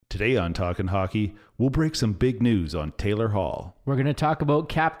Today on Talkin' Hockey, we'll break some big news on Taylor Hall. We're going to talk about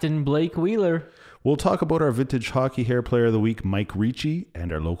Captain Blake Wheeler. We'll talk about our vintage hockey hair player of the week, Mike Ricci,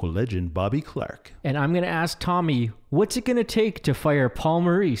 and our local legend, Bobby Clark. And I'm going to ask Tommy, what's it going to take to fire Paul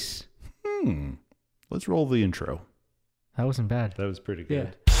Maurice? Let's roll the intro. That wasn't bad. That was pretty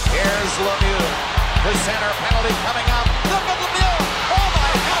good. Yeah. Here's Lemieux. The center penalty coming up. Look at Lemieux. Oh my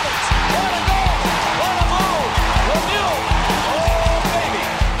heavens. What a goal. What a move. Lemieux. Oh baby.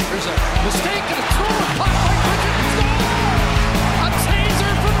 There's a mistake and a throw. Puck by Bridget. A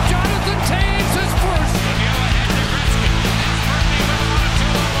taser from Jonathan Taves is first. Lemieux ahead to Gretzky. It's Murphy with a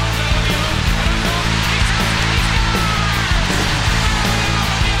 1-2 on Lemieux.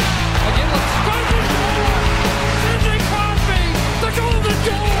 Again, let's go. Sidney Crosby. The golden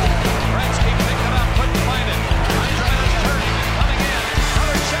goal. Gretzky picked it up, couldn't find it. Yzerman is turning and coming in.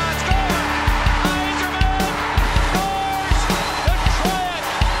 Another shot, score! Yzerman scores! Detroit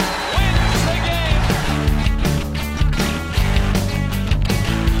wins the game.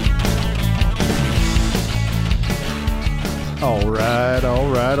 All right.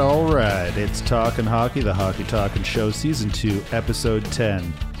 It's Talkin' Hockey, the Hockey Talkin' Show, Season 2, Episode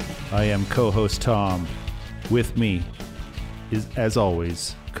 10. I am co-host Tom. With me is, as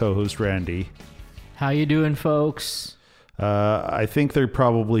always, co-host Randy. How you doing, folks? I think they're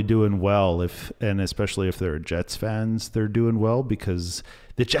probably doing well, especially if they're Jets fans, they're doing well because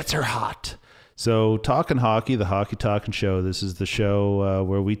the Jets are hot. So, Talkin' Hockey, the Hockey Talkin' Show. This is the show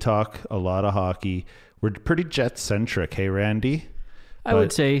where we talk a lot of hockey. We're pretty Jet-centric, hey, Randy? I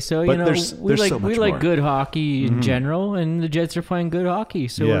would say so. but You know, there's we so much like more. good hockey in general, and the Jets are playing good hockey.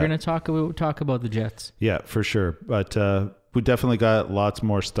 So Yeah. we're going to talk about the Jets. Yeah, for sure. But we definitely got lots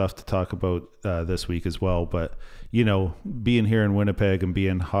more stuff to talk about this week as well. But, you know, being here in Winnipeg and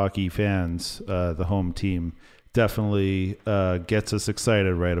being hockey fans, the home team definitely gets us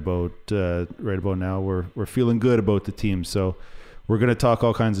excited right about now. We're feeling good about the team. So we're going to talk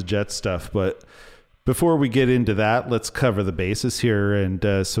all kinds of Jets stuff. But before we get into that, let's cover the bases here. And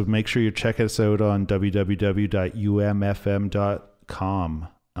so make sure you check us out on www.umfm.com.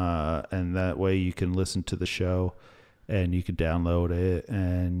 And that way you can listen to the show and you can download it.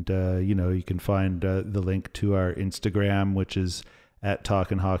 And, you can find the link to our Instagram, which is at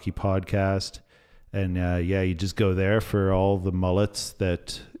Talkin' Hockey Podcast. And you just go there for all the mullets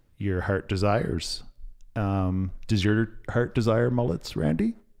that your heart desires. Does your heart desire mullets,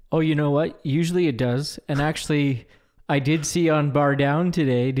 Randy? Oh, you know what? Usually it does. And actually, I did see on Bar Down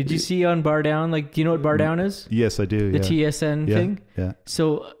today. Did you see on Bar Down? Like, do you know what Bar Down is? Yes, I do. The TSN thing? Yeah.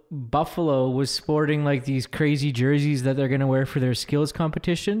 So Buffalo was sporting like these crazy jerseys that they're going to wear for their skills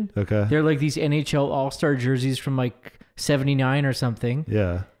competition. Okay. They're like these NHL All-Star jerseys from like 79 or something.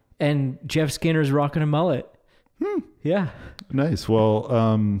 Yeah. And Jeff Skinner's rocking a mullet. Yeah. Nice.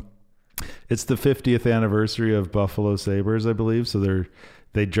 Well, it's the 50th anniversary of Buffalo Sabres, I believe. So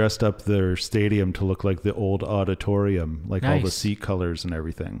they dressed up their stadium to look like the old auditorium, like all the Nice. seat colors and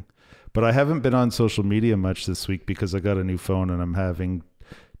everything. But I haven't been on social media much this week because I got a new phone and I'm having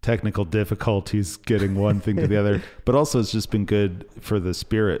technical difficulties getting one thing to the other. But also it's just been good for the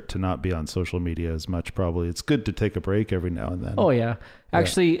spirit to not be on social media as much, probably. It's good to take a break every now and then. Oh, yeah.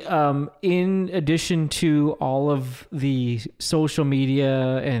 Actually, in addition to all of the social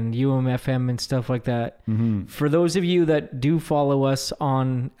media and UMFM and stuff like that, for those of you that do follow us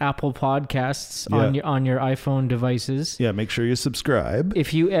on Apple Podcasts on your iPhone devices, Yeah, make sure you subscribe.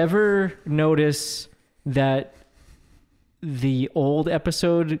 if you ever notice that the old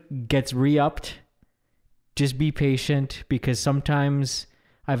episode gets re-upped, just be patient, because sometimes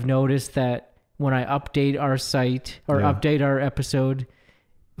I've noticed that when I update our site or update our episode,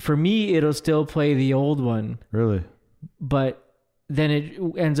 for me, it'll still play the old one, Really? but then it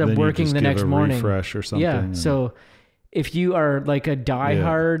ends up Then you working just the give next a morning. refresh or something. Yeah. and- So if you are like a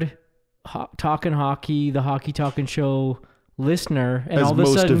diehard Talkin' Hockey, the Hockey Talkin' Show listener, and as all of a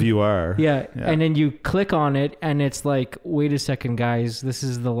most sudden, of you are. yeah, and then you click on it, and it's like, wait a second, guys, this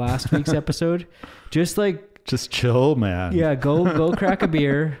is the last week's episode. Just like, Just chill, man. yeah, go crack a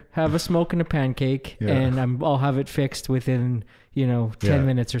beer, have a smoke and a pancake, Yeah. and I'll have it fixed within 10 Yeah.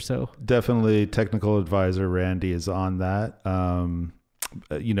 minutes or so. Definitely technical advisor Randy is on that.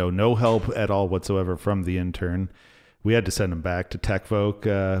 No help at all whatsoever from the intern. We had to send him back to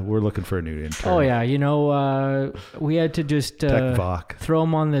TechVoc. We're looking for a new intern. Oh yeah, we had to just TechVoc. throw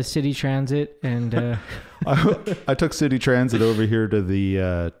him on the city transit, and I took City Transit over here to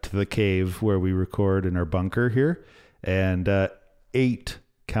the cave where we record in our bunker here, and 8,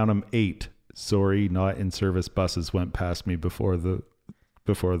 count them 8. Sorry, not in service buses went past me before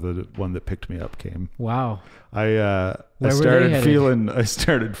before the one that picked me up came. Wow. I Where were they started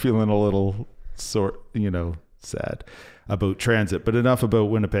headed? feeling a little sad about transit, but enough about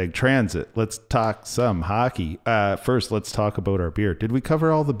Winnipeg Transit. Let's talk some hockey. First, let's talk about our beer. Did we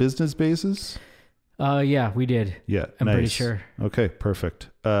cover all the business bases? Yeah, we did. Yeah, I'm nice. pretty sure. Okay, perfect.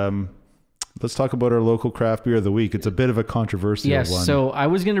 Let's talk about our local craft beer of the week. It's a bit of a controversial Yes. one. So I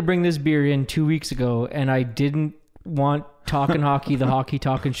was going to bring this beer in 2 weeks ago, and I didn't want Talkin' Hockey, the Hockey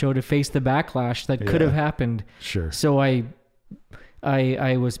Talkin' Show, to face the backlash that could have happened. Sure. So I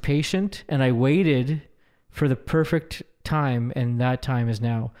was patient, and I waited for the perfect time, and that time is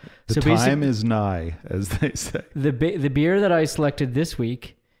now. The time is nigh, as they say. The beer that I selected this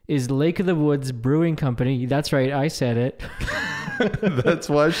week is Lake of the Woods Brewing Company. That's right, I said it. That's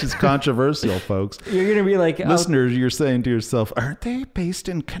why she's controversial, folks. You're gonna be like, Listeners, you're saying to yourself, aren't they based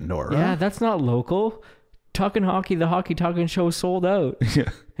in Kenora? yeah, that's not local. Talkin' Hockey, the Hockey Talkin' Show sold out. Yeah.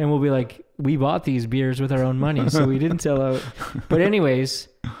 And we'll be like, we bought these beers with our own money, so we didn't sell out. But anyways,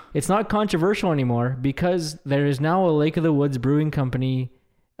 it's not controversial anymore because there is now a Lake of the Woods Brewing Company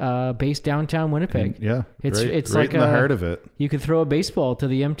based downtown Winnipeg. Yeah. It's right like in the heart of it. You could throw a baseball to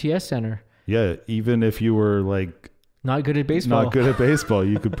the MTS Center. Yeah. Even if you were like Not good at baseball. not good at baseball,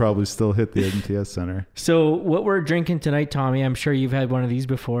 you could probably still hit the MTS Center. So what we're drinking tonight, Tommy, I'm sure you've had one of these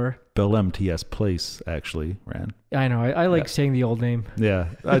before. Bell MTS Place, actually, Ran. I know. I like saying the old name. Yeah.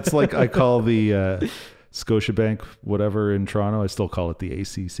 It's like I call the Scotiabank whatever in Toronto. I still call it the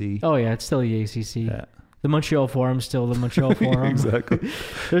ACC. Oh, yeah. It's still the ACC. Yeah. The Montreal Forum's still the Montreal Forum. Exactly.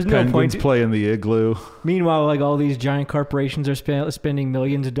 There's no Penguins point. play in the Igloo. Meanwhile, like all these giant corporations are spending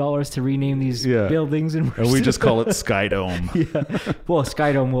millions of dollars to rename these buildings. And we just call it Skydome. Yeah. Well,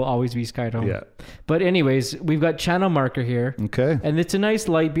 Skydome will always be Skydome. Yeah. But anyways, we've got Channel Marker here. Okay. And it's a nice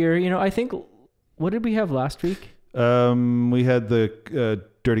light beer. You know, I think, what did we have last week? We had the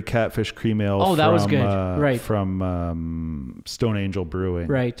Dirty Catfish Cream Ale. Oh, that was good. Right. From Stone Angel Brewing.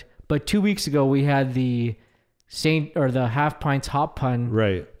 Right. But 2 weeks ago, we had the the Half Pints Hop Pun.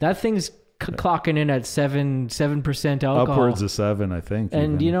 Right. That thing's clocking in at 7% alcohol. Upwards of 7, I think.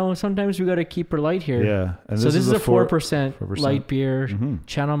 And, even. you know, sometimes we got to keep her light here. Yeah. And so this is a 4% 4%. light beer, Mm-hmm.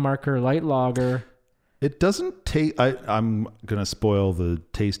 Channel Marker light lager. It doesn't taste. I'm gonna spoil the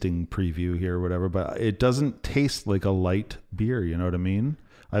tasting preview here, or whatever, but it doesn't taste like a light beer. You know what I mean?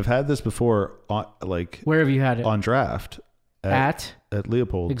 I've had this before, Where have you had it? on draft at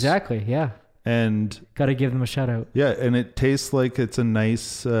Leopold's. Exactly. Yeah. And Got to give them a shout out. yeah, and it tastes like it's a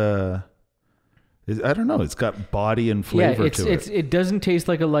nice. I don't know. It's got body and flavor to it. It doesn't taste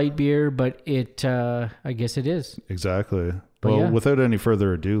like a light beer, but it. I guess it is. Exactly. But Well, yeah. without any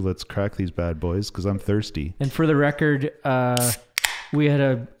further ado, let's crack these bad boys because I'm thirsty. And for the record, we had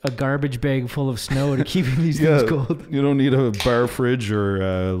a garbage bag full of snow to keep these things cold. You don't need a bar fridge or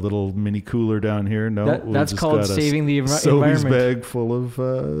a little mini cooler down here. No, That's just called got a saving the Sobeys environment. bag full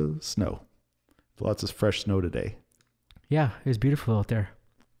of snow. Lots of fresh snow today. Yeah, it was beautiful out there.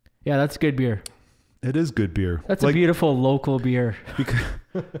 Yeah, that's good beer. It is good beer. That's a beautiful local beer.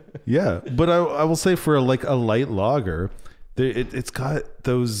 Yeah, but I will say for a light lager, it's got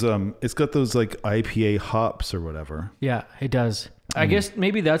those like IPA hops or whatever. Yeah, it does. I guess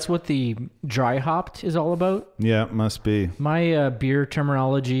maybe that's what the dry hopped is all about. Yeah, it must be. My beer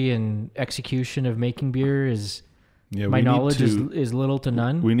terminology and execution of making beer is my knowledge is little to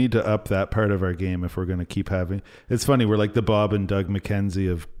none. We need to up that part of our game if we're going to keep having. It's funny, we're like the Bob and Doug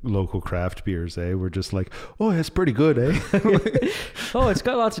McKenzie of local craft beers, eh? We're just like, oh, it's pretty good, eh? Oh, it's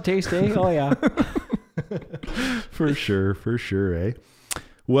got lots of taste, eh? Oh yeah. For sure, eh?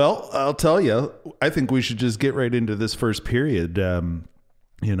 Well, I'll tell you, I think we should just get right into this first period.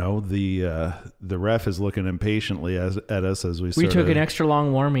 You know, the ref is looking impatiently at us as we took an extra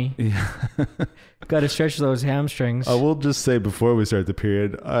long warmie. Yeah. Got to stretch those hamstrings. I will just say before we start the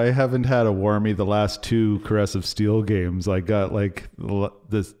period, I haven't had a warmie the last 2 Caress of Steel games. I got like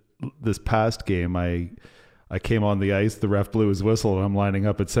this past game, I came on the ice, the ref blew his whistle, and I'm lining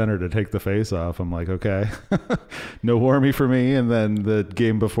up at center to take the face off. I'm like, okay, no warmie for me. And then the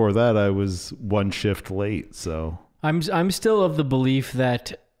game before that, I was 1 shift late. So I'm still of the belief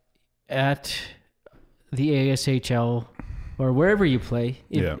that at the ASHL or wherever you play,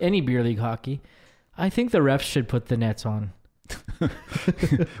 any beer league hockey, I think the refs should put the nets on.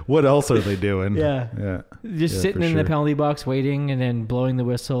 What else are they doing? Yeah. Just sitting in the penalty box waiting and then blowing the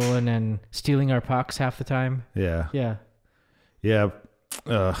whistle and then stealing our pucks half the time. Yeah.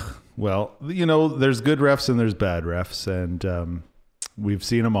 Well, you know, there's good refs and there's bad refs, and we've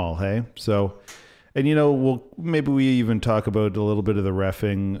seen them all, hey? So And, maybe we even talk about a little bit of the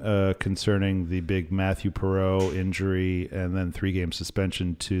reffing concerning the big Matthew Perreault injury and then 3-game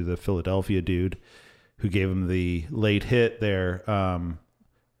suspension to the Philadelphia dude who gave him the late hit there.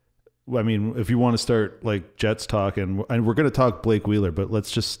 If you want to start like Jets talk, and we're going to talk Blake Wheeler, but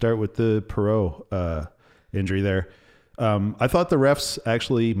let's just start with the Perreault injury there. I thought the refs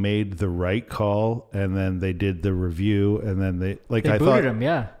actually made the right call, and then they did the review, and then they booted him,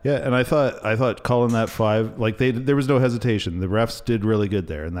 yeah. Yeah, and I thought calling that 5, there was no hesitation. The refs did really good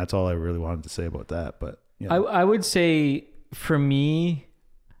there, and that's all I really wanted to say about that. But I would say for me,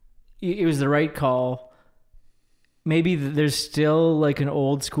 it was the right call. Maybe there's still like an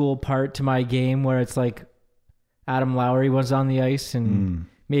old school part to my game where it's like Adam Lowry was on the ice, and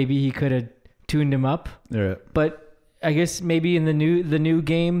maybe he could have tuned him up. Yeah, but I guess maybe in the new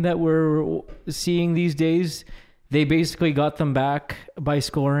game that we're seeing these days, they basically got them back by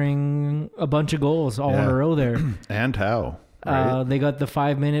scoring a bunch of goals all in a row there. And how? Right? They got the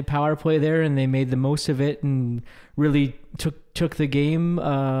 5-minute power play there, and they made the most of it and really took the game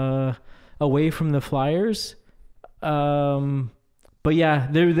away from the Flyers. But yeah,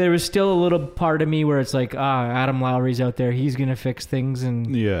 there was still a little part of me where it's like, Adam Lowry's out there, he's gonna fix things,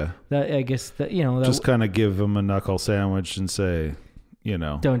 and that I guess that just kind of give him a knuckle sandwich and say,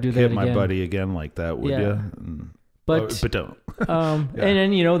 don't do that hit again. my buddy again like that, would you? But don't. And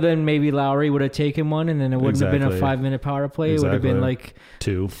then then maybe Lowry would have taken one, and then it wouldn't have been a 5-minute power play. It would have been like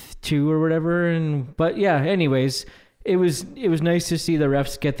two or whatever. But yeah, anyways. It was nice to see the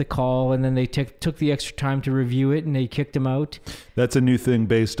refs get the call, and then they took the extra time to review it, and they kicked him out. That's a new thing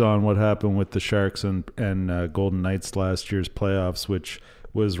based on what happened with the Sharks and Golden Knights last year's playoffs, which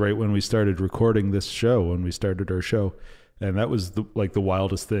was right when we started recording this show, when we started our show. And that was the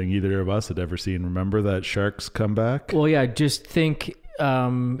wildest thing either of us had ever seen. Remember that Sharks comeback? Well, yeah, just think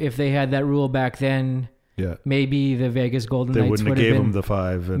if they had that rule back then, maybe the Vegas Golden Knights wouldn't have gave them the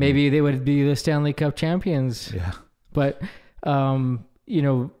 5. And maybe they would be the Stanley Cup champions. Yeah. But, what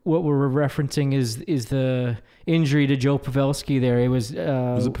we're referencing is the injury to Joe Pavelski there. It was...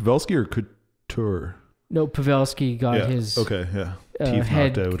 was it Pavelski or Couture? No, Pavelski got his... Okay, yeah. Teeth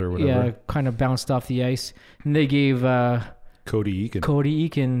head knocked out or whatever. Yeah, kind of bounced off the ice. And they gave Cody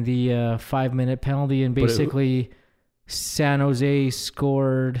Eakin the 5-minute penalty, and basically San Jose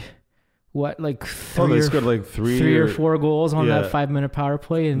scored... they scored like three or 4 goals on that 5-minute power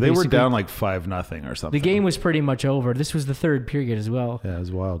play, and they were down like 5-0 or something. The game was pretty much over. This was the third period as well. Yeah, it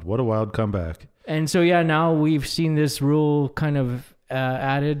was wild. What a wild comeback. And so now we've seen this rule kind of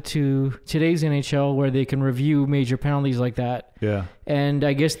added to today's NHL where they can review major penalties like that. Yeah. And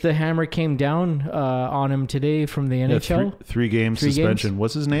I guess the hammer came down on him today from the NHL. 3-game suspension.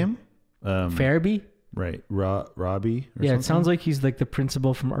 What's his name? Farabee. Right, Robbie. It sounds like he's like the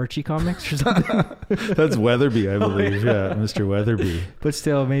principal from Archie Comics or something. That's Weatherby, I believe. Yeah, Mr. Weatherby. But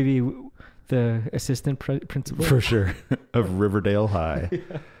still, maybe the assistant principal for sure of Riverdale High.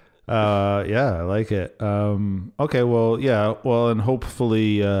 I like it. Okay, well, and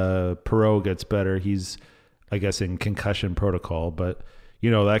hopefully Perreault gets better. He's, I guess, in concussion protocol, but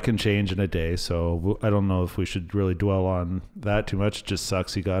that can change in a day. So I don't know if we should really dwell on that too much. It just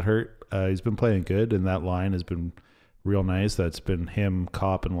sucks he got hurt. He's been playing good, and that line has been real nice. That's been him,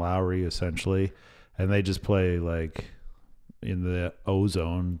 Kopp, and Lowry, essentially. And they just play, like, in the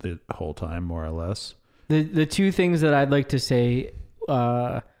O-zone the whole time, more or less. The two things that I'd like to say,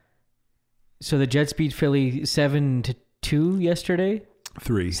 so the Jets beat Philly 7-2 yesterday?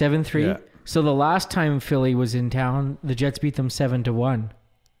 7-3? Yeah. So the last time Philly was in town, the Jets beat them 7-1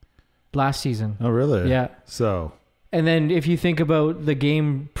 last season. Oh, really? Yeah. So... And then if you think about the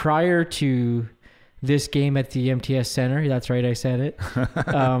game prior to this game at the MTS Center, that's right, I said it.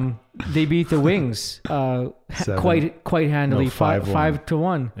 They beat the Wings quite handily,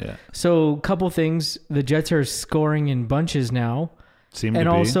 5-1. Yeah. So a couple things. The Jets are scoring in bunches now.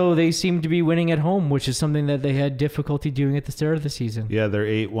 Also they seem to be winning at home, which is something that they had difficulty doing at the start of the season. Yeah, they're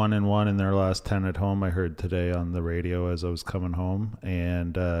 8-1-1 in their last 10 at home. I heard today on the radio as I was coming home.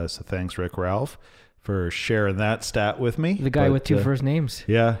 And so thanks, Rick Ralph, for sharing that stat with me. The guy with 2 first names.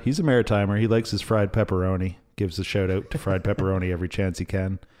 Yeah, he's a Maritimer. He likes his fried pepperoni. Gives a shout out to fried pepperoni every chance he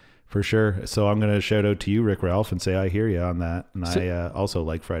can, for sure. So I'm going to shout out to you, Rick Ralph, and say I hear you on that. And I also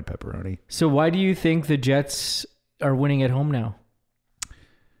like fried pepperoni. So why do you think the Jets are winning at home now?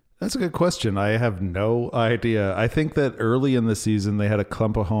 That's a good question. I have no idea. I think that early in the season they had a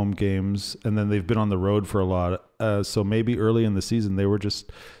clump of home games, and then they've been on the road for a lot. So maybe early in the season they were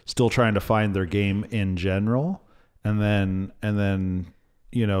just still trying to find their game in general, and then then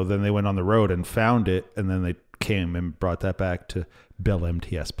they went on the road and found it, and then they came and brought that back to Bell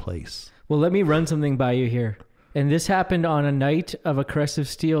MTS Place. Well, let me run something by you here. And this happened on a night of a Crescent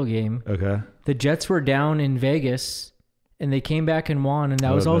Steel game. Okay. The Jets were down in Vegas, and they came back and won. And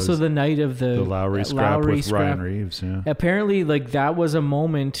that was also the night of the Lowry scrap with Ryan Reeves. Yeah. Apparently, like, that was a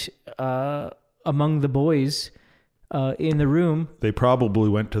moment among the boys in the room. They probably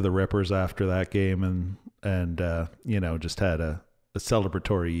went to the Rippers after that game and just had a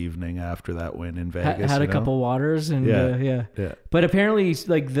celebratory evening after that win in Vegas. Had a couple waters and Yeah. But apparently,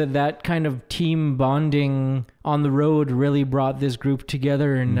 like, that kind of team bonding on the road really brought this group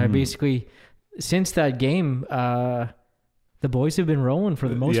together. And basically, since that game, the boys have been rolling for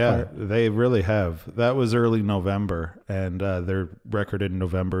the most part. Yeah, they really have. That was early November, and their record in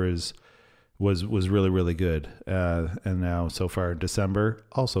November was really, really good. And now so far December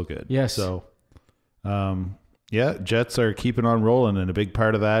also good. Yes. So, Jets are keeping on rolling, and a big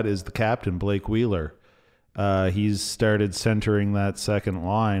part of that is the captain, Blake Wheeler. He's started centering that second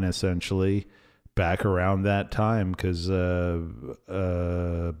line essentially back around that time because Brian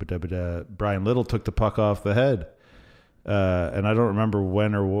Little took the puck off the head. And I don't remember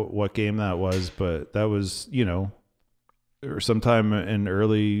when or what game that was, but that was, or sometime in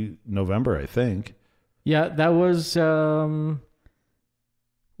early November, I think. Yeah, that was...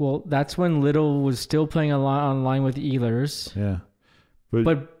 that's when Little was still playing online with Ehlers. Yeah.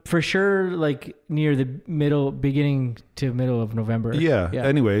 But for sure, like, near the beginning to middle of November. Yeah.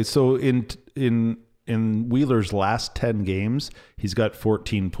 Anyway, so in Wheeler's last 10 games, he's got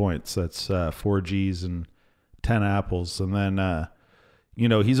 14 points. That's 4 Gs and 10 apples. And then,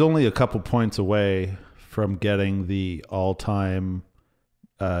 he's only a couple points away from getting the all-time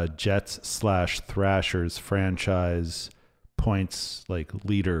Jets/Thrashers franchise points, like,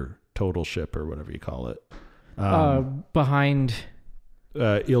 leader totalship or whatever you call it. Behind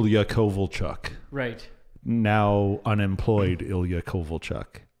Ilya Kovalchuk. Right. Now unemployed Ilya Kovalchuk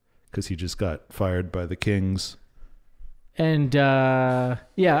because he just got fired by the Kings. And I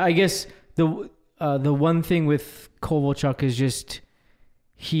guess the one thing with Kovalchuk is just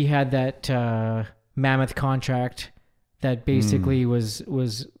he had that mammoth contract that basically was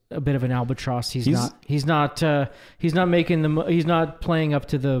a bit of an albatross. He's not playing up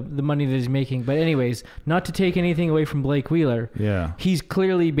to the money that he's making. But anyways, not to take anything away from Blake Wheeler. Yeah, he's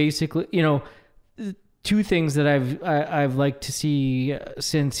clearly basically, two things that I've liked to see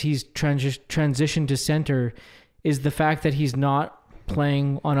since he's transitioned to center is the fact that he's not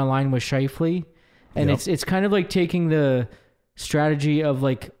playing on a line with Scheifele, and it's kind of like taking the strategy of,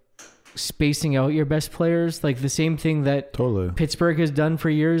 like, spacing out your best players, like the same thing that Pittsburgh has done for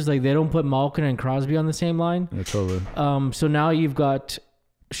years. Like, they don't put Malkin and Crosby on the same line. Yeah, totally. So now you've got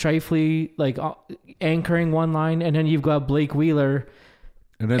Scheifele, like, anchoring one line, and then you've got Blake Wheeler.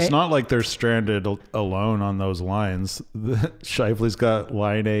 And it's not like they're stranded alone on those lines. Scheifele's got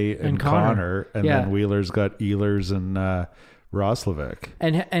Line A and Connor, and then Wheeler's got Ehlers and Roslovic.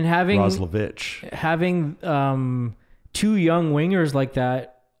 And having Roslovich. Having two young wingers like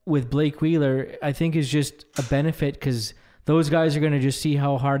that with Blake Wheeler, I think, is just a benefit because those guys are going to just see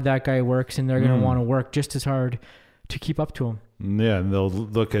how hard that guy works, and they're going to want to work just as hard to keep up to him. Yeah, and they'll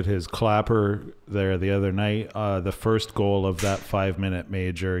look at his clapper there the other night, the first goal of that 5-minute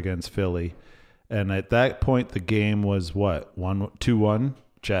major against Philly. And at that point, the game was what? 2-1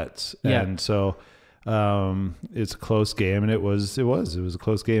 Jets. Yeah. And so it's a close game, and it was a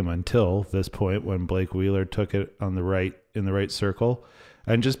close game until this point when Blake Wheeler took it in the right circle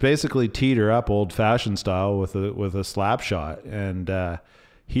and just basically teed her up old-fashioned style with a slap shot. And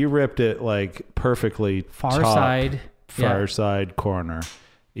he ripped it, like, perfectly far side corner.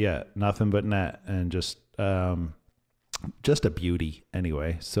 Yeah, nothing but net, and just a beauty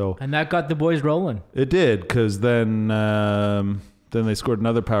anyway. So, and that got the boys rolling. It did, because then they scored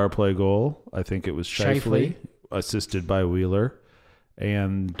another power play goal. I think it was Scheifele, assisted by Wheeler.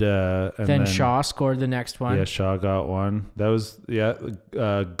 And then Shaw scored the next one. Yeah, Shaw got one. That was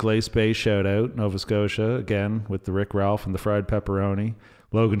Glace Bay shout out, Nova Scotia, again with the Rick Ralph and the fried pepperoni.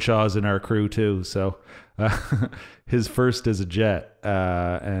 Logan Shaw's in our crew too, so his first as a Jet,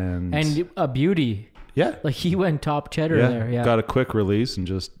 and a beauty. Yeah, like he went top cheddar there. Yeah, got a quick release and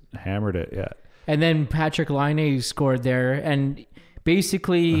just hammered it. Yeah, and then Patrick Laine scored there, and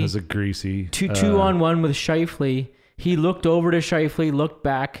basically it was a greasy 2-on-1 with Scheifele. He looked over to Scheifele, looked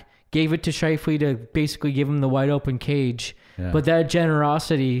back, gave it to Scheifele to basically give him the wide open cage. Yeah. But that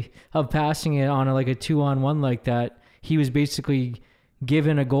generosity of passing it on a 2-on-1 like that, he was basically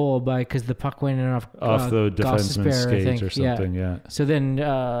given a goal because the puck went in off the defenseman's skate or something. Yeah. So then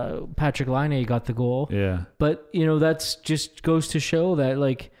Patrick Laine got the goal. Yeah. But that's just goes to show that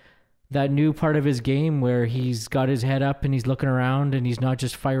that new part of his game where he's got his head up and he's looking around and he's not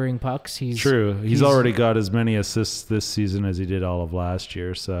just firing pucks. True. He's already got as many assists this season as he did all of last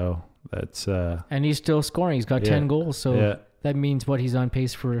year. So that's and he's still scoring. He's got 10 goals. So that means he's on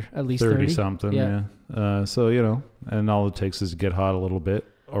pace for at least 30 something. Yeah. So, and all it takes is to get hot a little bit,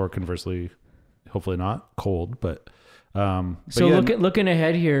 or conversely, hopefully not cold, but looking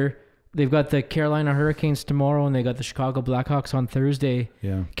ahead here, they've got the Carolina Hurricanes tomorrow, and they got the Chicago Blackhawks on Thursday.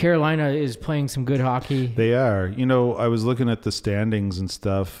 Yeah. Carolina is playing some good hockey. They are. I was looking at the standings and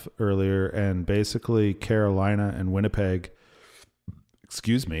stuff earlier, and basically Carolina and Winnipeg,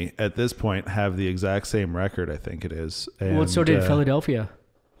 at this point have the exact same record, I think it is. And, so did Philadelphia.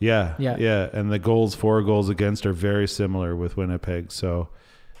 Yeah. And the 4 goals against are very similar with Winnipeg. So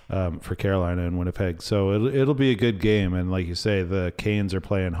for Carolina and Winnipeg. So it'll be a good game. And like you say, the Canes are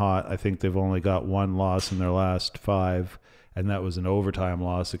playing hot. I think they've only got 1 loss in their last 5, and that was an overtime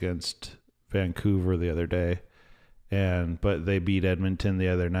loss against Vancouver the other day. But they beat Edmonton the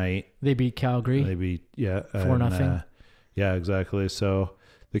other night. They beat Calgary. They beat 4-0. Yeah, exactly. So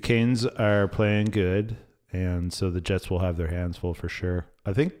the Canes are playing good, and so the Jets will have their hands full for sure.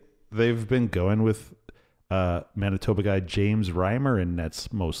 I think they've been going with Manitoba guy James Reimer in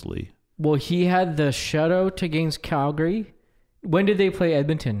nets mostly. Well, he had the shutout against Calgary. When did they play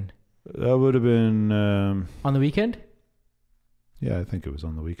Edmonton? That would have been on the weekend. Yeah, I think it was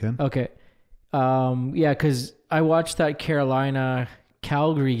on the weekend. Okay. Because I watched that Carolina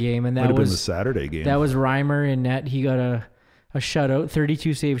Calgary game, and that would have was been the Saturday game. That was Reimer in net. He got a shutout,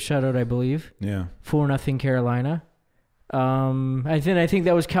 32 save shutout, I believe. Yeah. 4-0 Carolina. I think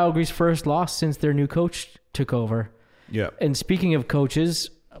that was Calgary's first loss since their new coach took over. Yeah. And speaking of coaches,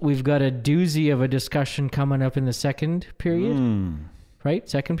 we've got a doozy of a discussion coming up in the second period. Right?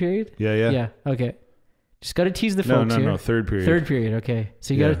 Second period? Yeah. Yeah. Okay. Just got to tease the folks here. No, third period. Third period. Okay.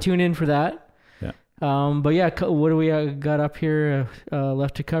 So you got to tune in for that. Yeah. But yeah, what do we got up here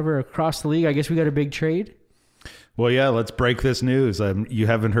left to cover across the league? I guess we got a big trade. Well, yeah, let's break this news. You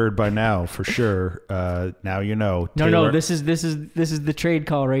haven't heard by now for sure. Now you know. No, this is the trade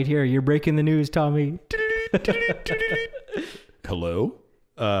call right here. You're breaking the news, Tommy. Hello?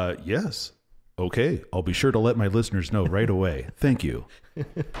 Yes. Okay, I'll be sure to let my listeners know right away. Thank you.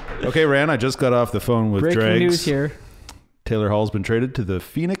 Okay, Ran, I just got off the phone with breaking Dregs. News here. Taylor Hall's been traded to the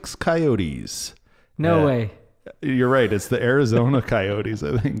Phoenix Coyotes. No way. You're right. It's the Arizona Coyotes,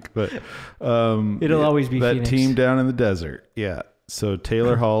 I think. But it'll always be that Phoenix. Team down in the desert. Yeah. So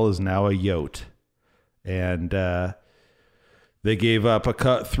Taylor Hall is now a Yote. And they gave up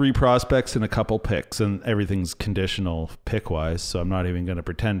 3 prospects and a couple picks, and everything's conditional pick-wise, so I'm not even going to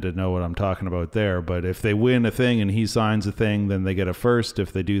pretend to know what I'm talking about there. But if they win a thing and he signs a thing, then they get a first.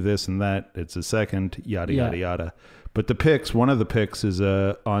 If they do this and that, it's a second, yada, yada. But the picks, one of the picks is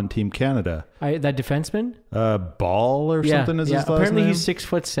on Team Canada. That defenseman? Ball or something is his last apparently name? He's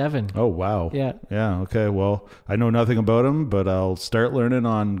 6'7". Oh, wow. Yeah. Yeah, okay. Well, I know nothing about him, but I'll start learning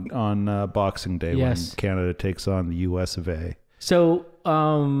on Boxing Day when Canada takes on the US of A. So,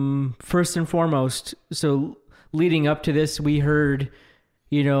 first and foremost, leading up to this, we heard,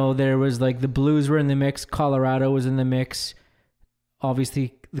 there was like the Blues were in the mix, Colorado was in the mix,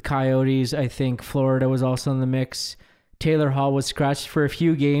 obviously the Coyotes, I think Florida was also in the mix. Taylor Hall was scratched for a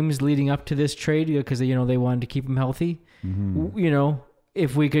few games leading up to this trade because, they wanted to keep him healthy. Mm-hmm.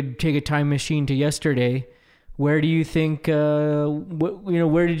 If we could take a time machine to yesterday, where do you think,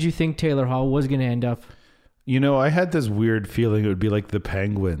 where did you think Taylor Hall was going to end up? I had this weird feeling it would be like the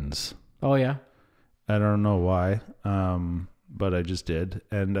Penguins. Oh, yeah? I don't know why, but I just did.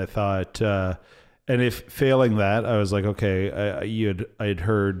 And I thought, and if failing that, I was like, okay, I'd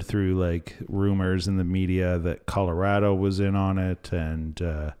heard through like rumors in the media that Colorado was in on it. And,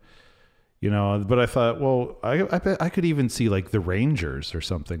 but I thought, well, I bet I could even see like the Rangers or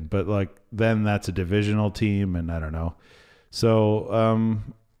something. But like then that's a divisional team and I don't know. So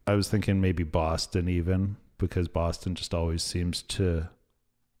I was thinking maybe Boston even. Because Boston just always seems to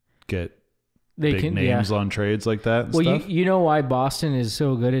get big names on trades like that and stuff. You know why Boston is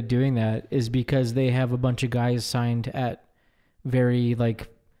so good at doing that is because they have a bunch of guys signed at very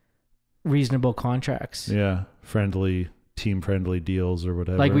reasonable contracts. Yeah, team-friendly deals or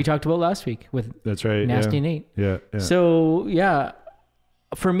whatever. Like we talked about last week with That's right, Nasty Nate. Yeah. So, yeah,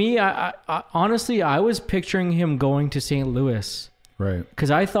 for me, I honestly, I was picturing him going to St. Louis. Right.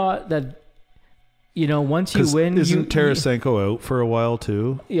 Because I thought that once you win, isn't Tarasenko out for a while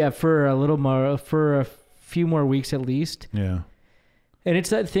too? Yeah, for a few more weeks at least. Yeah, and it's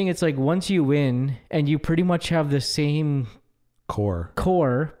that thing. It's like once you win and you pretty much have the same core,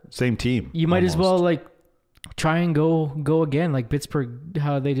 same team. You might as well try and go again like Pittsburgh,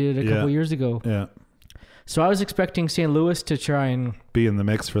 how they did it a couple years ago. Yeah. So I was expecting St. Louis to try and Be in the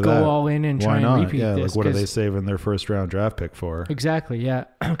mix for go that. all in and try Why and not? repeat Yeah, this. like what are 'cause- they saving their first round draft pick for? Exactly, yeah.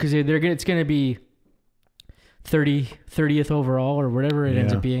 Because it's going to be 30th overall or whatever it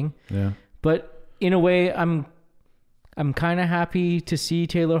ends Yeah. up being. Yeah. But in a way, I'm kind of happy to see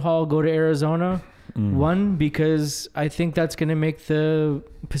Taylor Hall go to Arizona. One, because I think that's going to make the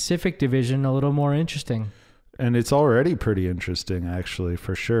Pacific Division a little more interesting. And it's already pretty interesting, actually,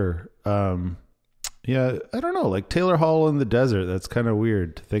 for sure. Yeah, I don't know, like Taylor Hall in the desert. That's kind of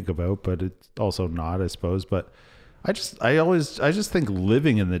weird to think about, but it's also not, I suppose. But I just think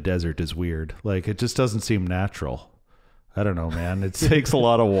living in the desert is weird. Like it just doesn't seem natural. I don't know, man. It takes a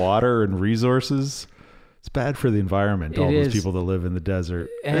lot of water and resources. It's bad for the environment. All those people that live in the desert.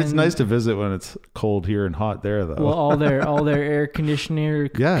 And it's nice to visit when it's cold here and hot there, though. Well, all their air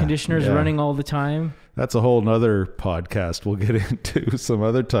conditioners running all the time. That's a whole nother podcast we'll get into some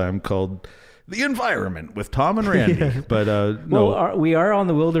other time called The Environment with Tom and Randy. But no. Well, we are on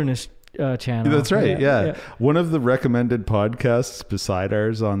the Wilderness channel. That's right. Yeah. One of the recommended podcasts beside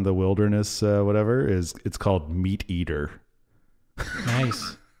ours on the Wilderness, it's called Meat Eater.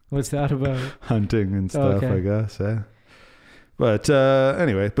 Nice. What's that about? Hunting and stuff, okay. I guess. Yeah. But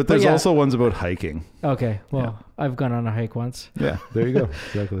anyway, but there's also ones about hiking. Okay. Well, I've gone on a hike once. Yeah. There you go.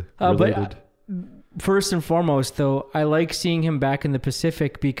 Exactly. But first and foremost, though, I like seeing him back in the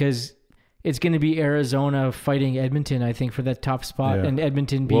Pacific because it's going to be Arizona fighting Edmonton, I think, for that top spot, and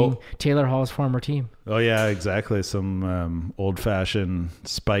Edmonton being Taylor Hall's former team. Oh yeah, exactly. Some old-fashioned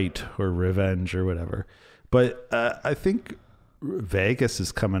spite or revenge or whatever. But I think Vegas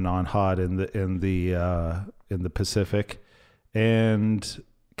is coming on hot in the Pacific, and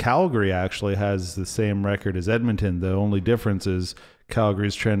Calgary actually has the same record as Edmonton. The only difference is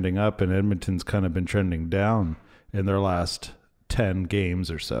Calgary's trending up, and Edmonton's kind of been trending down in their last 10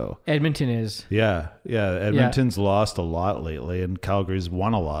 games or so. Edmonton is. Yeah. Edmonton's lost a lot lately, and Calgary's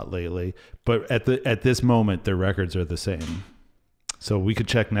won a lot lately. But at this moment, their records are the same. So we could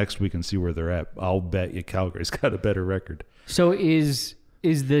check next week and see where they're at. I'll bet you Calgary's got a better record. So is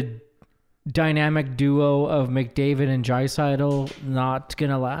the dynamic duo of McDavid and Draisaitl not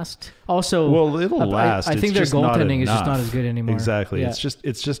gonna last? Also, well, it'll last. I think their goaltending is just not as good anymore. Exactly. Yeah.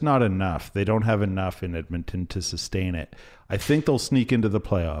 It's just not enough. They don't have enough in Edmonton to sustain it. I think they'll sneak into the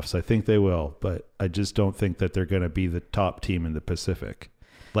playoffs. I think they will, but I just don't think that they're going to be the top team in the Pacific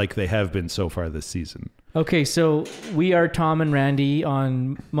like they have been so far this season. Okay, so we are Tom and Randy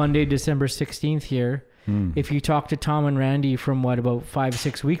on Monday, December 16th here. If you talk to Tom and Randy from about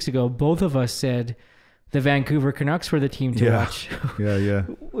 5-6 weeks ago, both of us said the Vancouver Canucks were the team to watch. Yeah.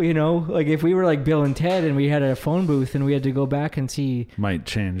 You know, like if we were like Bill and Ted and we had a phone booth and we had to go back and see. Might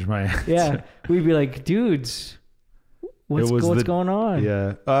change my answer. Yeah, we'd be like, dudes, what's going on?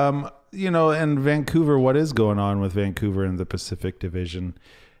 Yeah. And Vancouver, what is going on with Vancouver in the Pacific Division?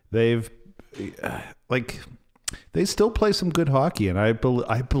 They've they still play some good hockey, and I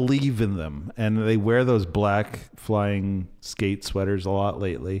believe in them. And they wear those black flying skate sweaters a lot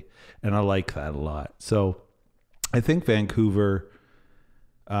lately, and I like that a lot. So I think Vancouver,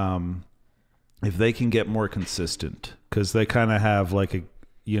 if they can get more consistent, because they kind of have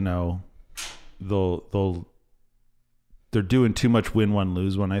they're doing too much win one,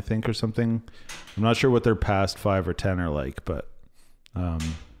 lose one, I think, or something. I'm not sure what their past 5 or 10 are like, but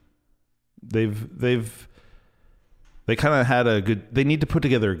they kind of had they need to put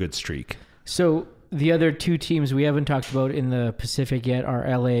together a good streak. So the other two teams we haven't talked about in the Pacific yet are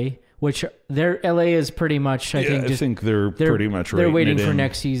LA, which LA is pretty much, I think they're pretty much they're waiting for in.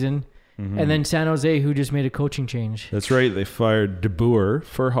 next season. Mm-hmm. And then San Jose, who just made a coaching change. That's right. They fired DeBoer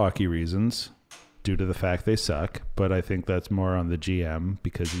for hockey reasons due to the fact they suck. But I think that's more on the GM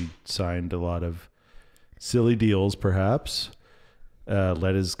because he signed a lot of silly deals, perhaps.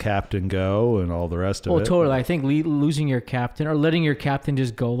 Let his captain go and all the rest of it. Oh, totally. I think losing your captain or letting your captain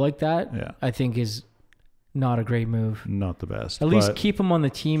just go like that, I think is not a great move. Not the best. At least keep him on the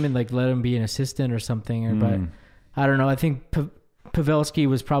team and let him be an assistant or something. But I don't know. I think Pavelski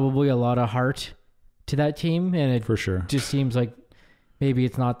was probably a lot of heart to that team, and it for sure just seems like maybe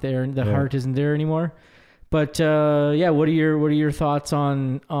it's not there. The heart isn't there anymore. But what are your thoughts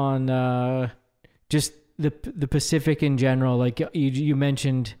on just the Pacific in general? Like you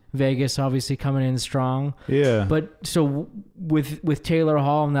mentioned Vegas obviously coming in strong. Yeah. But so with Taylor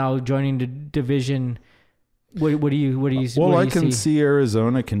Hall now joining the division, what do you Well, I can see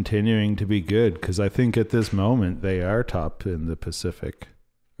Arizona continuing to be good because I think at this moment they are top in the Pacific.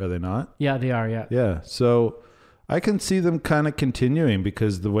 Are they not? Yeah, they are. Yeah. Yeah. So I can see them kind of continuing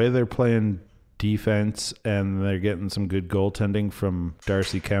because the way they're playing defense, and they're getting some good goaltending from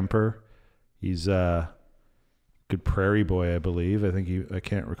Darcy Kemper. He's a good Prairie boy, I believe. I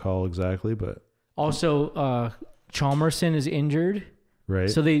can't recall exactly, but Also, Chalmerson is injured. right.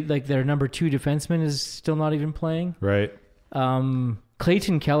 So their number 2 defenseman is still not even playing. Right.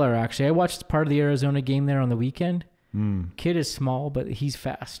 Clayton Keller, actually. I watched part of the Arizona game there on the weekend. Mm, Kid is small, but he's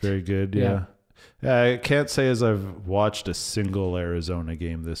fast. very good. Yeah. I can't say as I've watched a single Arizona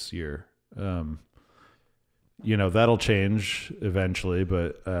game this year. That'll change eventually,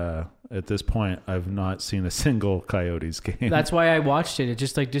 but at this point, I've not seen a single Coyotes game. That's why I watched it. It's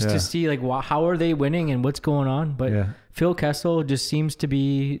just to see how are they winning and what's going on. But Yeah. Phil Kessel just seems to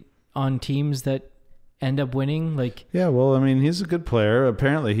be on teams that end up winning. Yeah, well, I mean, he's a good player.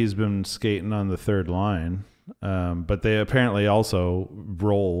 Apparently, he's been skating on the third line, but they apparently also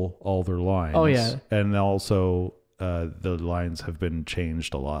roll all their lines. Oh, yeah. And also the lines have been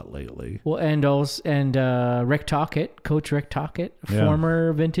changed a lot lately. Well, and Rick Tocchet, Coach Rick Tocchet, Yeah.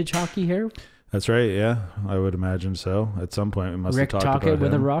 former Vintage Hockey here. That's right, yeah. I would imagine so. At some point, we must Rick have talked Tocchet about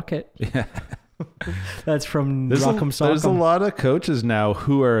with him. a rocket. Yeah. That's from There's Rock'em a Sock'em. lot of coaches now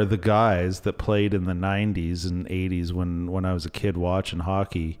who are the guys that played in the 90s and 80s when I was a kid watching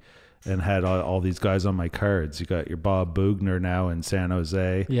hockey and had all these guys on my cards. You got your Bob Bugner now in San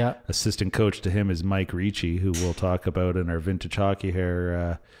Jose. Yeah. Assistant coach to him is Mike Ricci, who we'll talk about in our Vintage Hockey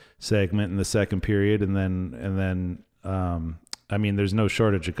Hair segment in the second period. And then I mean, there's no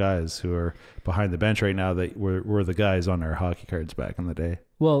shortage of guys who are behind the bench right now that were the guys on our hockey cards back in the day.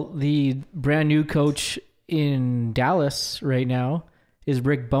 Well, the brand new coach in Dallas right now is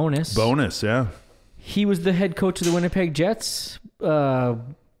Rick Bowness. Bonus, yeah. He was the head coach of the Winnipeg Jets Before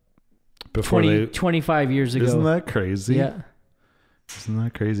 25 years ago. Isn't that crazy? Yeah. Isn't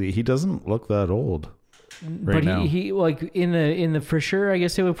that crazy? He doesn't look that old right But now. he like in the for sure, I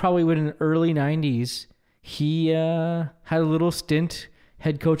guess it would probably in the early 90s. He had a little stint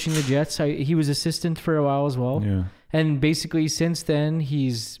head coaching the Jets. He was assistant for a while as well. Yeah. And basically since then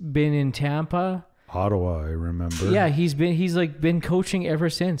he's been in Tampa. Ottawa, I remember. Yeah, he's been coaching ever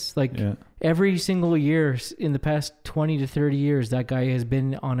since. Yeah. Every single year in the past 20 to 30 years, that guy has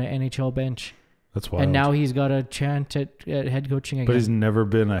been on an NHL bench. That's wild. And now he's got a chance at head coaching again. But he's never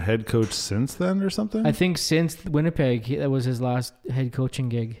been a head coach since then or something? I think since Winnipeg, that was his last head coaching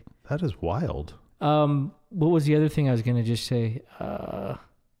gig. That is wild. What was the other thing I was going to just say?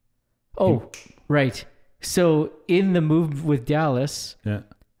 Right. So in the move with Dallas, Yeah.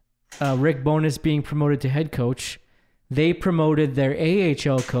 Rick Bowness being promoted to head coach, they promoted their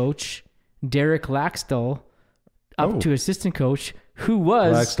AHL coach, Derek Laxdal, up to assistant coach, who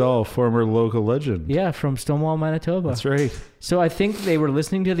was Laxdal, former local legend. from Stonewall, Manitoba. That's right. So I think they were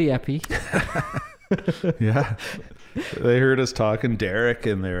listening to the Epi. Yeah. They heard us talking Derek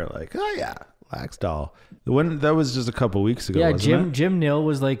and they were like, oh yeah, Laxdal. That was just a couple weeks ago, Yeah, wasn't it? Jim Nill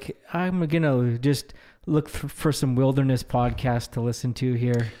was like, I'm going to just look for some wilderness podcast to listen to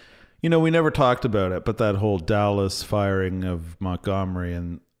here. You know, we never talked about it, but that whole Dallas firing of Montgomery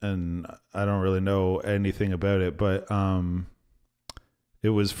and I don't really know anything about it, but it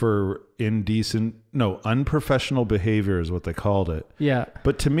was for unprofessional behavior is what they called it. Yeah.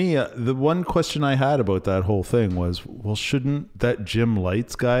 But to me, the one question I had about that whole thing was, well, shouldn't that Jim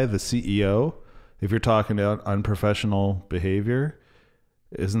Lights guy, the CEO, if you're talking about unprofessional behavior,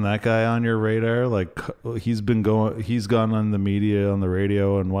 isn't that guy on your radar? Like he's gone on the media, on the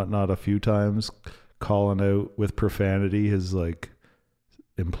radio and whatnot a few times, calling out with profanity his like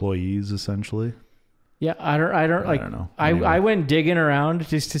employees essentially. Yeah, I don't know. I went digging around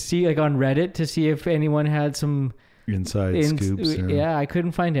just to see on Reddit to see if anyone had some inside scoops. Yeah, I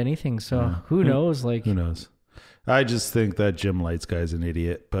couldn't find anything. So who knows? Who knows? I just think that Jim Lights guy's an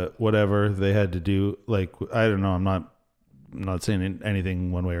idiot, but whatever they had to do. Like, I don't know. I'm not saying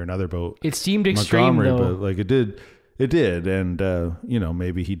anything one way or another about it seemed extreme Montgomery, though. but like it did. And,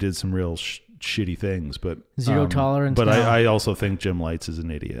 maybe he did some real shitty things, but Zero tolerance. But now. I also think Jim Lights is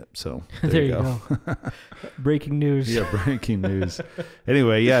an idiot. So there you go. Breaking news. Yeah, breaking news.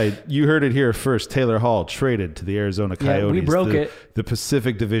 Anyway, yeah, you heard it here first. Taylor Hall traded to the Arizona Coyotes. Yeah, we broke it. The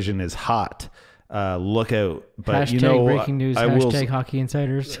Pacific Division is hot. Look out. But hashtag breaking news. I hashtag Hockey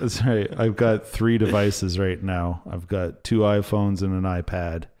Insiders. That's right. I've got 3 devices right now. I've got 2 iPhones and an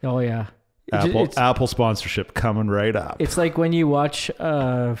iPad. Oh yeah. Apple sponsorship coming right up. It's like when you watch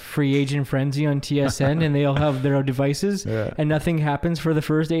Free Agent Frenzy on TSN and they all have their own devices and nothing happens for the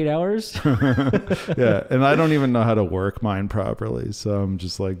first 8 hours. Yeah, and I don't even know how to work mine properly, so I'm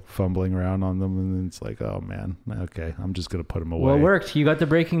just like fumbling around on them, and it's like, oh man, okay, I'm just gonna put them away. Well, it worked. You got the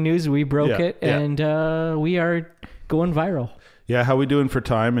breaking news. We broke it, and we are going viral. Yeah, how we doing for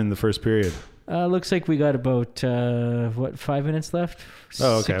time in the first period? Looks like we got about 5 minutes left?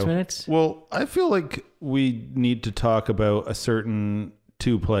 Oh, okay. 6 minutes? Well, I feel like we need to talk about a certain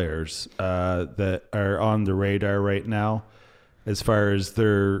two players that are on the radar right now as far as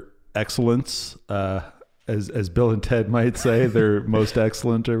their excellence. As Bill and Ted might say, they're most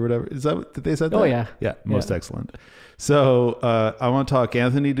excellent or whatever. Is that what did they said that? Oh, yeah. Yeah, most excellent. So I want to talk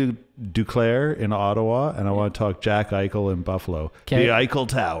Anthony Duclair in Ottawa, and I want to talk Jack Eichel in Buffalo. Okay. The Eichel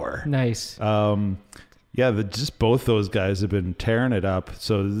Tower. Nice. Just both those guys have been tearing it up.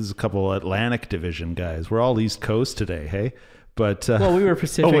 So this is a couple Atlantic Division guys. We're all East Coast today, hey? But well, we were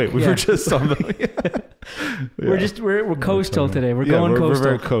Pacific. Oh wait, we yeah. were just on the. We're coastal today. We're going coastal. We're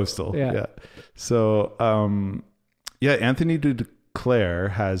very coastal. Yeah. So Anthony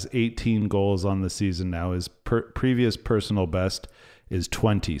Duclair has 18 goals on the season now. His previous personal best is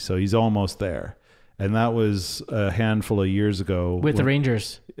 20, so he's almost there. And that was a handful of years ago with the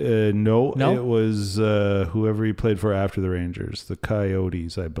Rangers. No, it was whoever he played for after the Rangers, the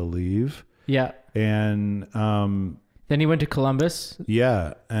Coyotes, I believe. Yeah. And then he went to Columbus.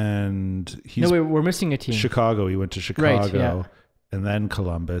 Yeah, and he's we're missing a team. Chicago. He went to Chicago, right, yeah. And then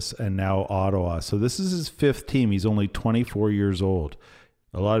Columbus, and now Ottawa. So this is his fifth team. He's only 24 years old.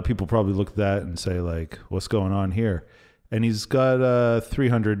 A lot of people probably look at that and say, like, what's going on here? And he's got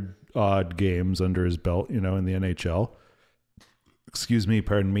 300 odd games under his belt, in the NHL. Excuse me,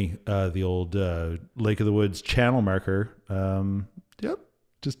 pardon me. The old Lake of the Woods channel marker.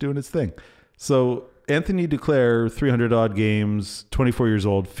 Just doing its thing. So Anthony Duclair, 300 odd games, 24 years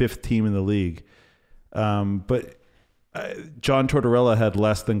old, fifth team in the league. But John Tortorella had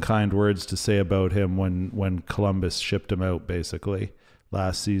less than kind words to say about him when Columbus shipped him out, basically.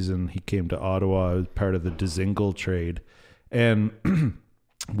 Last season, he came to Ottawa as part of the Dzingel trade. And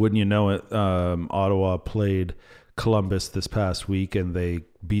wouldn't you know it, Ottawa played Columbus this past week, and they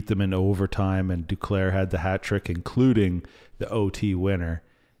beat them in overtime, and Duclair had the hat trick, including the OT winner.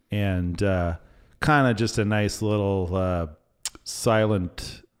 And kind of just a nice little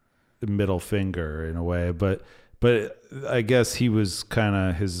silent middle finger in a way. But I guess he was kind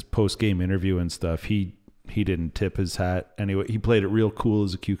of his post-game interview and stuff. He didn't tip his hat. Anyway, he played it real cool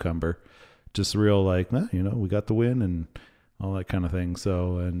as a cucumber. Just real like, we got the win and all that kind of thing.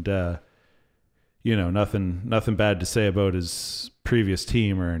 So, and, nothing bad to say about his previous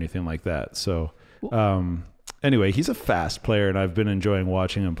team or anything like that. So, anyway, he's a fast player, and I've been enjoying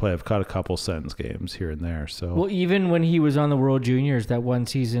watching him play. I've caught a couple Sens games here and there. So, well, even when he was on the World Juniors that one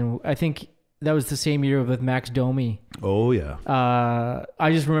season, I think that was the same year with Max Domi. Oh yeah.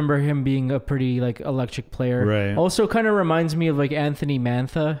 I just remember him being a pretty electric player. Right. Also, kind of reminds me of Anthony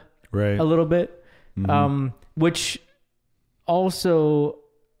Mantha. Right. A little bit. Mm-hmm. Which also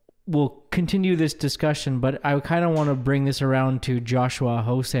will continue this discussion, but I kind of want to bring this around to Joshua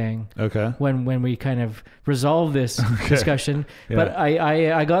Ho-Sang. Okay. When we kind of resolve this discussion. Yeah. But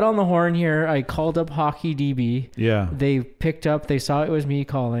I got on the horn here. I called up Hockey DB. Yeah. They picked up. They saw it was me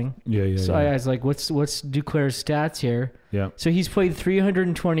calling. Yeah. So I was like, what's Duclair's stats here? Yeah. So he's played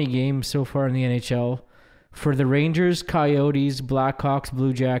 320 games so far in the NHL for the Rangers, Coyotes, Blackhawks,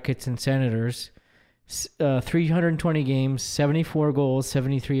 Blue Jackets, and Senators. 320 games, 74 goals,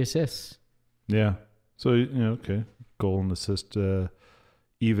 73 assists. Yeah. So, okay. Goal and assist,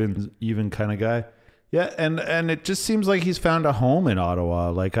 even kind of guy. Yeah. And it just seems like he's found a home in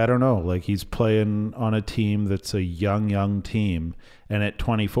Ottawa. I don't know, he's playing on a team that's a young team. And at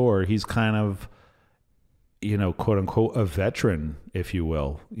 24, he's kind of, quote unquote, a veteran, if you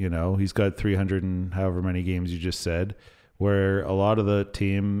will. He's got 300 and however many games you just said, where a lot of the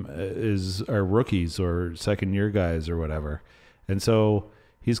team are rookies or second year guys or whatever. And so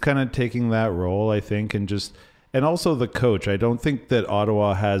he's kind of taking that role, I think, and also the coach. I don't think that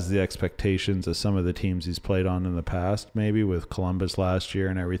Ottawa has the expectations of some of the teams he's played on in the past, maybe with Columbus last year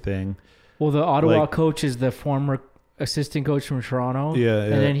and everything. Well, the Ottawa coach is the former assistant coach from Toronto. Yeah.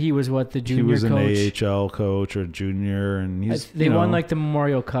 And then he was the junior coach? He was an AHL coach or junior, and they won the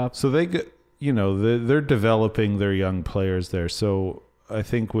Memorial Cup. So they get, they're developing their young players there. So I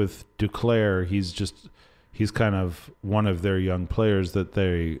think with Duclair, he's kind of one of their young players that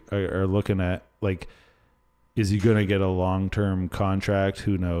they are looking at. Is he going to get a long-term contract?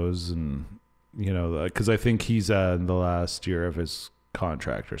 Who knows? And, because I think he's in the last year of his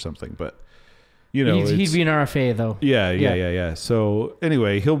contract or something, but he'd be an RFA though. Yeah. So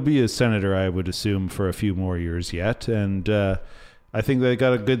anyway, he'll be a Senator, I would assume, for a few more years yet. And, I think they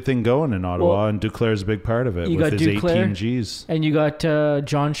got a good thing going in Ottawa, and Duclair's a big part of it with his Duclair, 18 Gs. And you got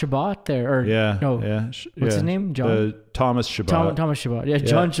John Chabot there. What's his name? Thomas Chabot. Thomas Chabot. Yeah,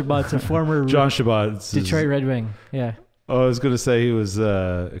 John Chabot's a former John Chabot, Detroit Red Wing. Yeah. Oh, I was going to say he was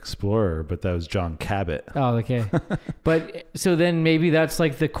Explorer, but that was John Cabot. Oh, okay. But so then maybe that's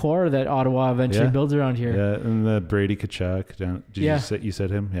like the core that Ottawa eventually builds around here. Yeah, and the Brady Tkachuk. You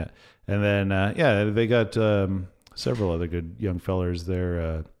said him? Yeah. And then, they got several other good young fellers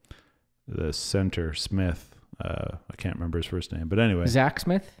there. The center, Smith. I can't remember his first name. But anyway. Zach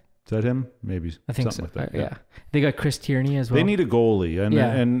Smith? Is that him? Maybe. I think so. Like that. Yeah. They got Chris Tierney as well. They need a goalie.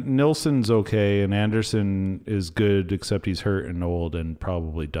 And Nilsson's okay. And Anderson is good, except he's hurt and old and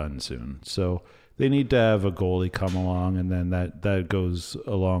probably done soon. So they need to have a goalie come along. And then that goes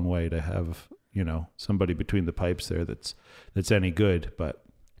a long way to have, somebody between the pipes there that's any good. But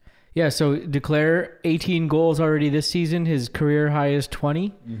yeah, so Duclair, 18 goals already this season. His career high is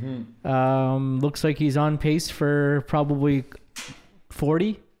 20. Mm-hmm. Looks like he's on pace for probably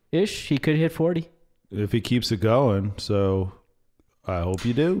 40-ish. He could hit 40. If he keeps it going, so I hope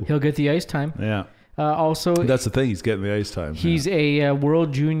you do. He'll get the ice time. Yeah. Also, that's the thing. He's getting the ice time. He's a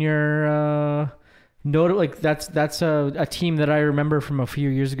World Junior that's a team that I remember from a few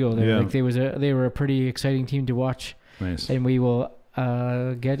years ago. They were a pretty exciting team to watch. Nice. And we will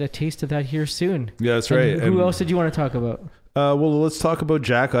get a taste of that here soon. Yeah, that's right. Who else did you want to talk about? Well, let's talk about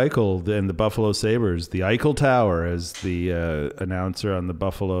Jack Eichel and the Buffalo Sabres. The Eichel Tower, as the announcer on the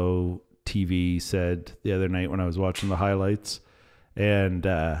Buffalo TV said the other night when I was watching the highlights. And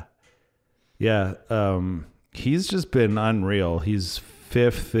he's just been unreal. He's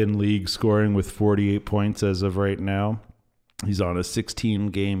 5th in league scoring with 48 points as of right now. He's on a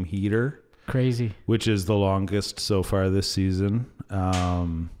 16-game heater. Crazy. Which is the longest so far this season.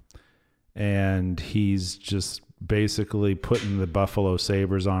 And he's just basically putting the Buffalo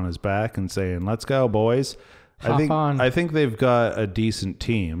Sabres on his back and saying, let's go, boys. I think they've got a decent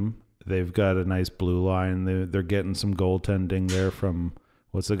team. They've got a nice blue line. They're getting some goaltending there from,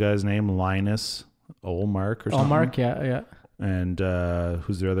 what's the guy's name? Linus Ullmark or something? Ullmark, yeah. And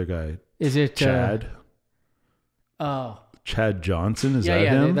who's the other guy? Is it Chad? Chad Johnson, is that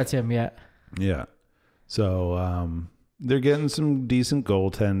him? Yeah, that's him, yeah. Yeah. So they're getting some decent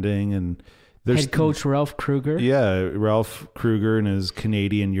goaltending, and head coach Ralph Kruger. Yeah, Ralph Kruger in his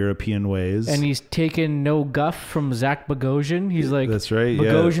Canadian European ways. And he's taken no guff from Zach Bogosian. He's like, that's right.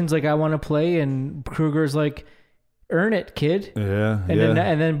 Bogosian's like, I want to play, and Kruger's like, earn it, kid. Yeah.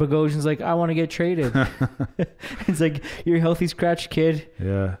 And then Bogosian's like, I want to get traded. It's like, you're a healthy scratch, kid.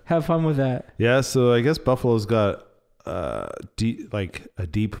 Yeah. Have fun with that. Yeah. So I guess Buffalo's got a deep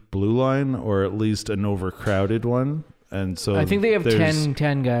blue line, or at least an overcrowded one. And so I think they have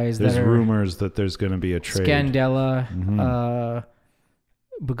 10 guys. There's rumors that there's going to be a trade. Scandella,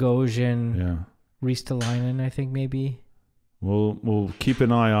 Bogosian, Ristolainen, I think maybe. We'll keep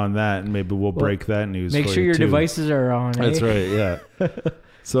an eye on that, and maybe we'll break that news. Make sure your devices are on. That's right. Yeah.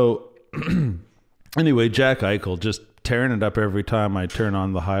 So anyway, Jack Eichel just tearing it up every time I turn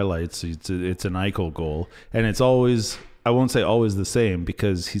on the highlights. It's an Eichel goal, and it's always, I won't say always the same,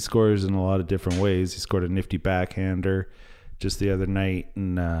 because he scores in a lot of different ways. He scored a nifty backhander just the other night,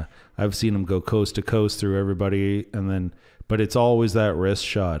 and I've seen him go coast to coast through everybody, but it's always that wrist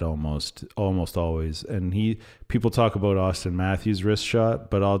shot, almost always. And people talk about Austin Matthews' wrist shot,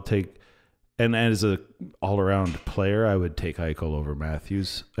 but I'll take, and as a all-around player, I would take Eichel over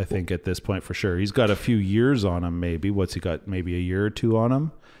Matthews, I think, at this point for sure. He's got a few years on him, maybe. What's he got? Maybe a year or two on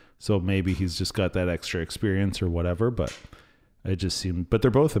him. So maybe he's just got that extra experience or whatever, but it just seemed, but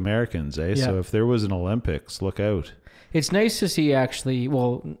they're both Americans, eh? Yeah. So if there was an Olympics, look out. It's nice to see, actually.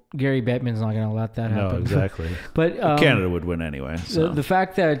 Well, Gary Bettman's not going to let that happen. No, exactly. But Canada would win anyway. So. The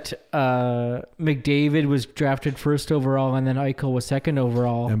fact that McDavid was drafted first overall and then Eichel was second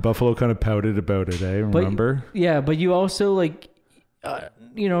overall. And Buffalo kind of pouted about it, eh? Remember? But you also, like,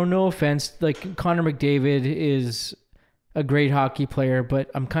 no offense, like, Connor McDavid is a great hockey player,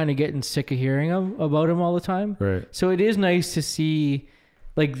 but I'm kind of getting sick of hearing about him all the time. Right. So it is nice to see,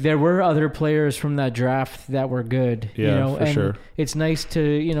 like, there were other players from that draft that were good. Yeah, for sure. It's nice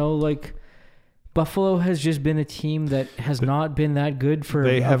to, like, Buffalo has just been a team that has not been that good for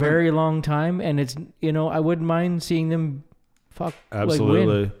a very long time, and it's, I wouldn't mind seeing them absolutely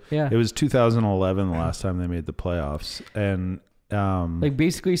win. Yeah. It was 2011 the last time they made the playoffs, and like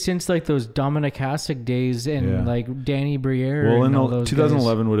basically since like those Dominic Hasek days and like Danny Briere. Well, and all those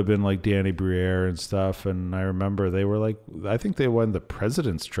 2011 guys. Would have been like Danny Briere and stuff, and I remember they were like, I think they won the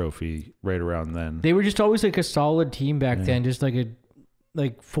President's Trophy right around then. They were just always like a solid team back then, just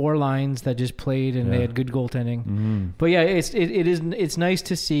like four lines that just played, and they had good goaltending. Mm-hmm. But yeah, it's nice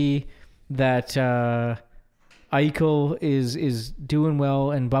to see that Eichel is doing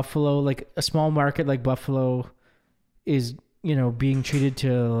well, and Buffalo, like a small market like Buffalo, is being treated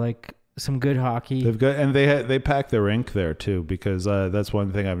to like some good hockey. They've got, and they pack the rink there too, because that's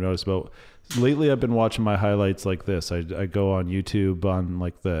one thing I've noticed about. Lately, I've been watching my highlights like this. I go on YouTube on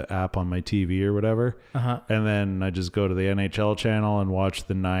like the app on my TV or whatever, and then I just go to the NHL channel and watch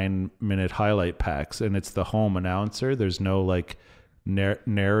the 9-minute highlight packs, and it's the home announcer. There's no like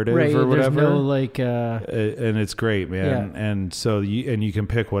narrative or whatever. There's no like, and it's great, man. Yeah. And so you can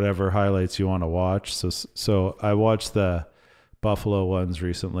pick whatever highlights you want to watch. So I watched the Buffalo ones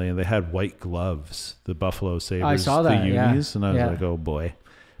recently, and they had white gloves, the Buffalo Sabres, I saw that, the unis, and I was like, oh boy.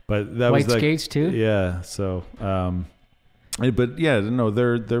 But that white was like, skates too. Yeah. So, but yeah, no,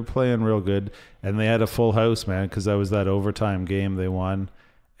 they're playing real good, and they had a full house, man, because that was that overtime game they won,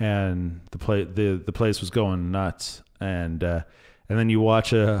 and the place was going nuts, and then you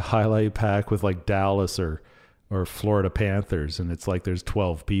watch a highlight pack with like Dallas or Florida Panthers, and it's like there's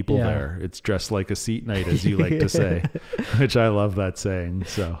 12 people there. It's dressed like a seat night, as you like to say, which I love that saying.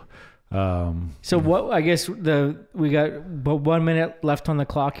 So. What I guess we got about 1 minute left on the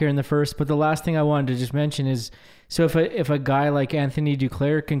clock here in the first, but the last thing I wanted to just mention is, so if a guy like Anthony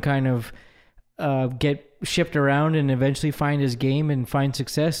Duclair can kind of get shipped around and eventually find his game and find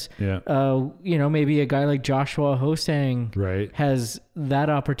success, maybe a guy like Joshua Hosang has that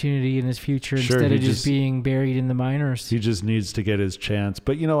opportunity in his future instead of just being buried in the minors. He just needs to get his chance.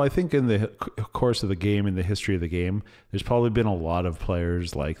 But, I think in the course of the game, in the history of the game, there's probably been a lot of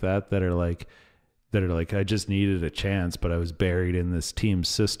players like that are like, I just needed a chance, but I was buried in this team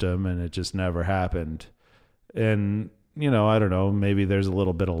system and it just never happened. And, I don't know, maybe there's a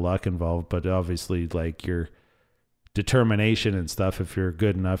little bit of luck involved, but obviously like your determination and stuff, if you're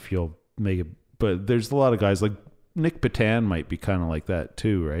good enough, you'll make it. But there's a lot of guys like Nick Patan might be kind of like that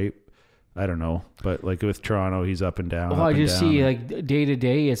too, right? I don't know. But like with Toronto, he's up and down. Well, I just see like day to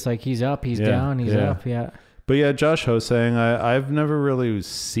day, it's like he's up, he's down, he's up. Yeah. But yeah, Josh Hosang, I've never really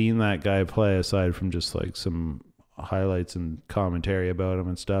seen that guy play aside from just like some highlights and commentary about him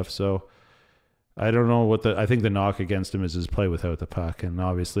and stuff. So I don't know I think the knock against him is his play without the puck. And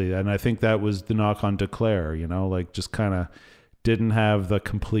obviously, and I think that was the knock on Duclair, like just kind of didn't have the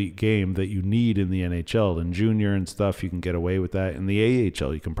complete game that you need in the NHL. In junior and stuff, you can get away with that. In the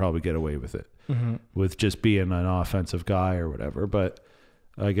AHL, you can probably get away with it with just being an offensive guy or whatever. But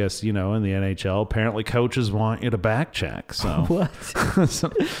I guess, in the NHL, apparently coaches want you to back check. So what?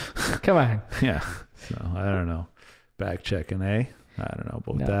 Come on. Yeah. So I don't know. Back checking, eh? I don't know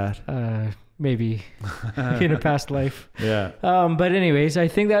about that. Maybe in a past life. Yeah. But anyways, I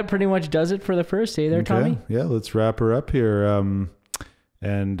think that pretty much does it for the first day there, Tommy. Yeah, let's wrap her up here.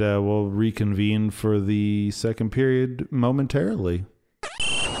 And we'll reconvene for the second period momentarily.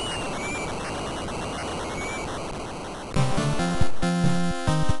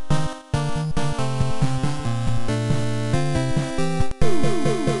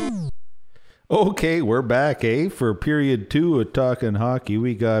 Okay, we're back, for period 2 of Talking Hockey.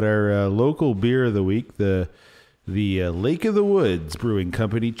 We got our local beer of the week, the Lake of the Woods Brewing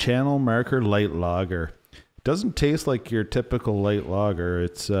Company Channel Marker Light Lager. Doesn't taste like your typical light lager.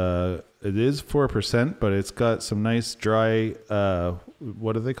 It is 4%, but it's got some nice dry.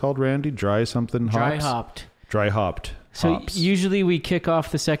 What are they called, Randy? Dry something hops? Dry hopped. So hops. Usually we kick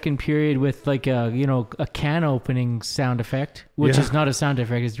off the second period with like a can opening sound effect, which is not a sound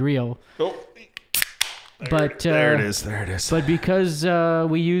effect; it's real. Oh. There it is. But because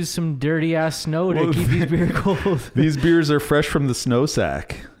we use some dirty ass snow to keep these beer cold. These beers are fresh from the snow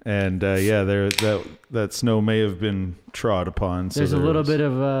sack, and that snow may have been trod upon. There's a little bit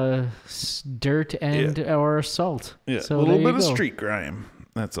of dirt and or salt. Yeah, so a little bit of street grime.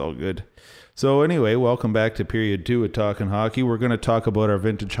 That's all good. So anyway, welcome back to period 2 of Talking Hockey. We're going to talk about our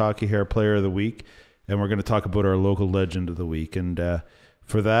vintage hockey hair player of the week, and we're going to talk about our local legend of the week. And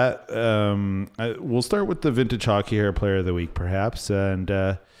for that, we'll start with the vintage hockey hair player of the week, perhaps.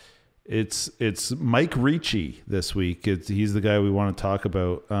 And it's Mike Ricci this week. He's the guy we want to talk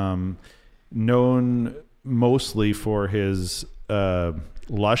about. Known mostly for his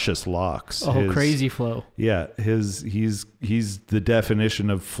luscious locks. Crazy flow. Yeah, he's the definition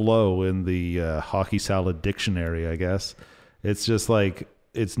of flow in the hockey salad dictionary, I guess. It's just like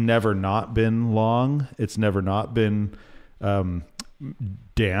it's never not been long. It's never not been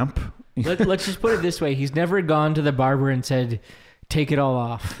damp. Let's just put it this way: he's never gone to the barber and said, "Take it all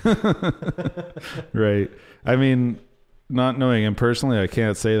off." Right. I mean, not knowing him personally, I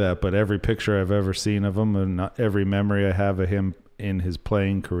can't say that, but every picture I've ever seen of him and every memory I have of him in his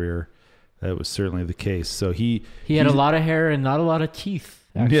playing career, that was certainly the case. So he had a lot of hair and not a lot of teeth.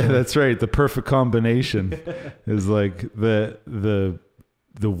 Actually. Yeah, that's right. The perfect combination is like the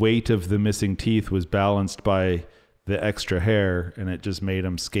weight of the missing teeth was balanced by the extra hair, and it just made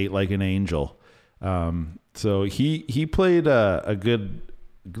him skate like an angel. So he played a good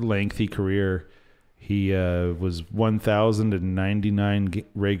lengthy career. He was 1,099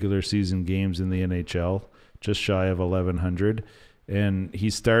 regular season games in the NHL, just shy of 1,100. And he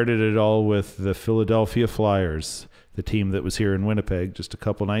started it all with the Philadelphia Flyers, the team that was here in Winnipeg just a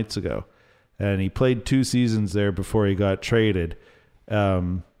couple nights ago. And he played 2 seasons there before he got traded.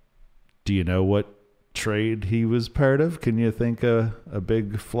 Do you know what trade he was part of? Can you think a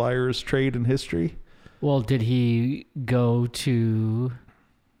big Flyers trade in history? Well, did he go to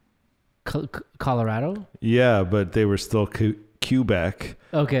Colorado? Yeah, but they were still Quebec.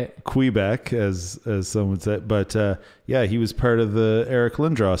 Okay. Quebec, as someone said. But yeah, he was part of the Eric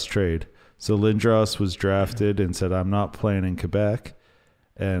Lindros trade. So Lindros was drafted and said, I'm not playing in Quebec.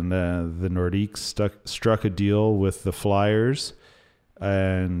 And the Nordiques struck a deal with the Flyers.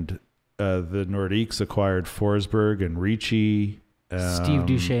 And the Nordiques acquired Forsberg and Ricci. Steve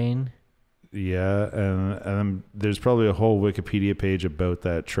Duchesne. Yeah, and there's probably a whole Wikipedia page about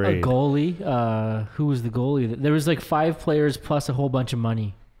that trade. A goalie. Who was the goalie? There was like 5 players plus a whole bunch of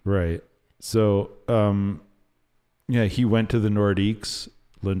money. Right. So, yeah, he went to the Nordiques.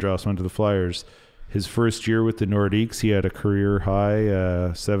 Lindros went to the Flyers. His first year with the Nordiques, he had a career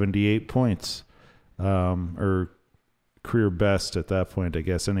high 78 points, or career best at that point, I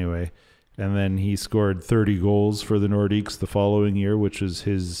guess, anyway. And then he scored 30 goals for the Nordiques the following year, which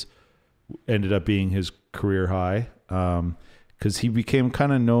was ended up being his career high, because he became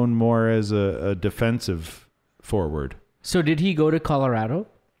kind of known more as a defensive forward. So did he go to Colorado?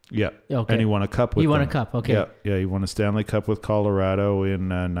 Yeah. Okay. And he won a cup with them. He won a cup, okay. Yeah, he won a Stanley Cup with Colorado in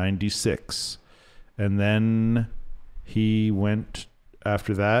 96. And then he went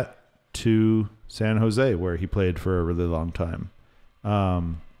after that to San Jose, where he played for a really long time.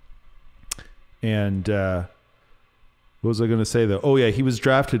 What was I going to say, though? Oh, yeah, he was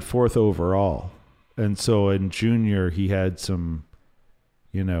drafted 4th overall. And so in junior, he had some,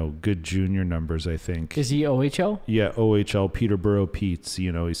 good junior numbers, I think. Is he OHL? Yeah, OHL, Peterborough Petes.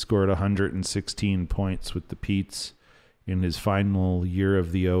 He scored 116 points with the Petes in his final year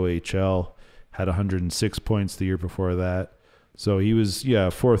of the OHL. Had 106 points the year before that. So he was,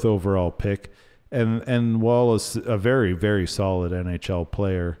 4th overall pick. And Wallace, a very, very solid NHL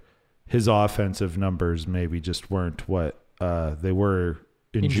player. His offensive numbers maybe just weren't what they were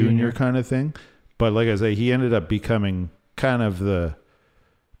in junior kind of thing. But like I say, he ended up becoming kind of the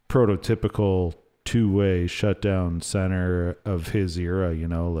prototypical 2-way shutdown center of his era,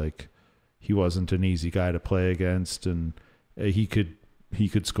 like he wasn't an easy guy to play against, and he could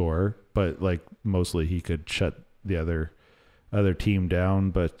score, but like mostly he could shut the other team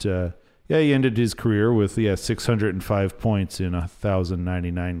down. But yeah, he ended his career with 605 points in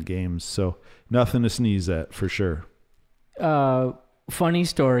 1,099 games. So nothing to sneeze at for sure. Funny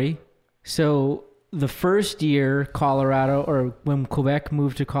story. So the first year Colorado, or when Quebec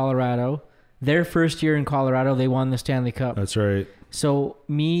moved to Colorado, their first year in Colorado, they won the Stanley Cup. That's right. So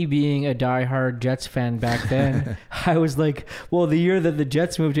me being a diehard Jets fan back then, I was like, well, the year that the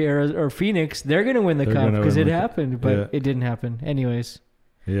Jets moved to Arizona or Phoenix, they're going to win the cup because it happened, but it didn't happen. Anyways.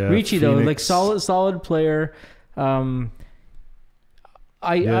 Yeah, Ricci though, like solid player. I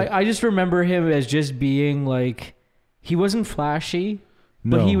just remember him as just being like, he wasn't flashy,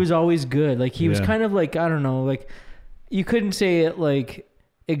 but he was always good. Like he was kind of like, I don't know, like you couldn't say it like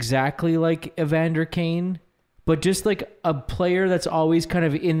exactly like Evander Kane, but just like a player that's always kind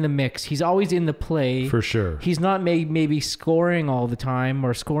of in the mix. He's always in the play. For sure. He's not maybe scoring all the time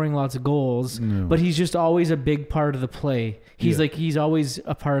or scoring lots of goals, but he's just always a big part of the play. He's he's always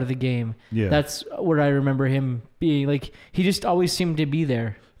a part of the game. Yeah. That's what I remember him being. Like, he just always seemed to be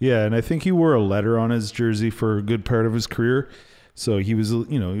there. Yeah, and I think he wore a letter on his jersey for a good part of his career. So he was,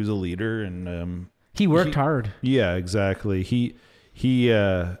 he was a leader, and he worked hard. Yeah, exactly. He he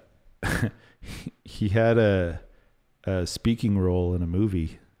had a speaking role in a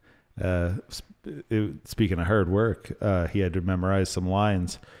movie. Speaking of hard work, he had to memorize some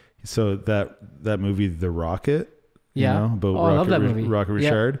lines. So that movie, The Rocket, about I love that movie. Rocket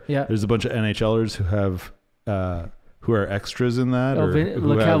Richard. Yeah. There's a bunch of NHLers who have who are extras in that.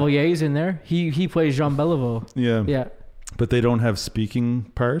 Le Cavalier's in there. He plays Jean Beliveau. Yeah. Yeah. But they don't have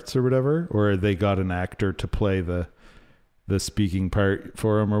speaking parts or whatever, or they got an actor to play the speaking part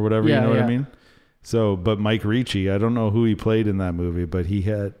for him or whatever. You know what I mean? So, but Mike Ricci, I don't know who he played in that movie, but he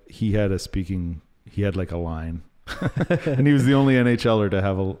had like a line. And he was the only NHLer to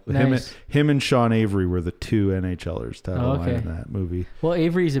have him and Sean Avery were the 2 NHLers to have a line in that movie. Well,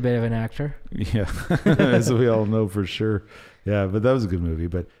 Avery's a bit of an actor. Yeah. As we all know for sure. Yeah, but that was a good movie.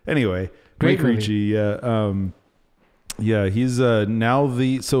 But anyway, Great Mike Ricci, Yeah, he's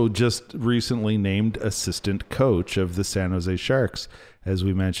just recently named assistant coach of the San Jose Sharks, as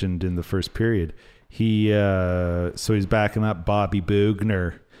we mentioned in the first period. He's backing up Bobby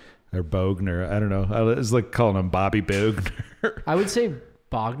Boughner or Bogner. I don't know. I was like calling him Bobby Boughner. I would say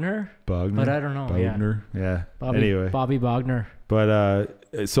Bogner, but I don't know. Bogner, yeah. Anyway, Bobby Bogner. But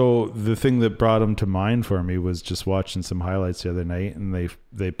so the thing that brought him to mind for me was just watching some highlights the other night, and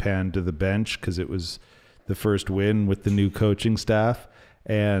they panned to the bench because it was the first win with the new coaching staff,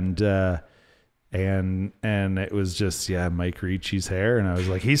 and it was just Mike Ricci's hair, and I was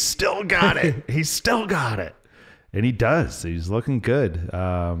like, he's still got it. He's still got it, and he does. He's looking good.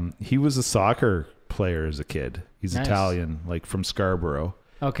 He was a soccer player as a kid. He's nice. Italian, like from Scarborough.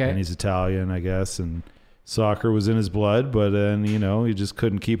 Okay, and he's Italian, I guess, and soccer was in his blood, but then you just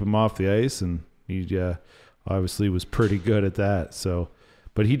couldn't keep him off the ice, and he obviously was pretty good at that. So.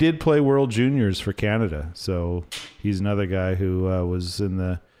 But he did play World Juniors for Canada, so he's another guy who was in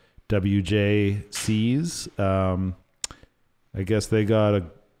the WJCs. I guess they got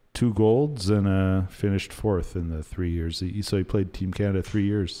 2 golds and finished 4th in the 3 years. So he played Team Canada 3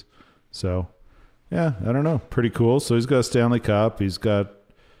 years. So, yeah, I don't know. Pretty cool. So he's got a Stanley Cup. He's got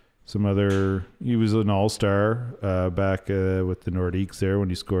some other... He was an all-star back with the Nordiques there when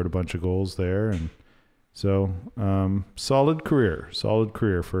he scored a bunch of goals there, and... So, solid career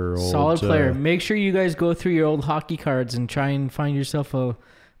for old... Solid player. Make sure you guys go through your old hockey cards and try and find yourself a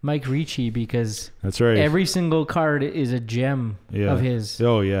Mike Ricci, because that's right. Every single card is a gem of his.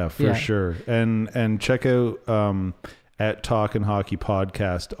 Oh, yeah, for sure. And check out at Talkin' Hockey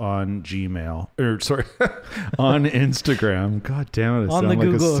Podcast on Gmail. On Instagram. God damn it, I sound like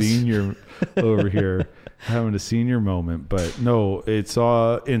Googles. A senior over here. Having a senior moment, but no, it's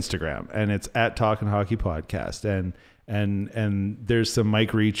Instagram, and it's at Talkin' Hockey Podcast, and there's some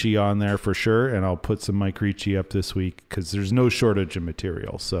Mike Ricci on there for sure, and I'll put some Mike Ricci up this week because there's no shortage of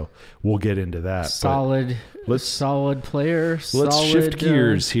material, so we'll get into that. Solid player. Let's shift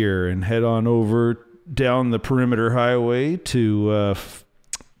gears here and head on over down the Perimeter Highway to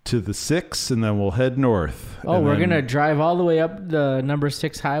the 6, and then we'll head north. We're gonna drive all the way up the number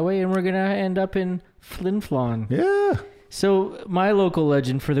 6 highway, and we're gonna end up in Flin Flon. Yeah. So my local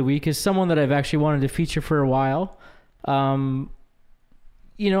legend for the week is someone that I've actually wanted to feature for a while. I'll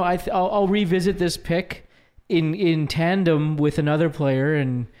revisit this pick in tandem with another player,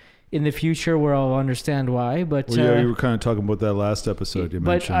 and in the future where I'll understand why. But you were kind of talking about that last episode you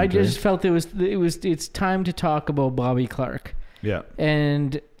mentioned. But I just felt it's time to talk about Bobby Clarke. Yeah.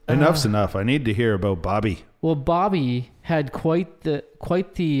 And enough's enough. I need to hear about Bobby. Well, Bobby had quite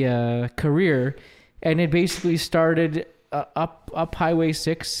the career. And it basically started up Highway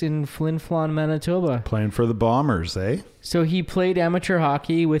 6 in Flin Flon, Manitoba. Playing for the Bombers, eh? So he played amateur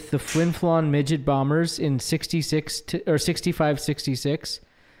hockey with the Flin Flon Midget Bombers in 65-66.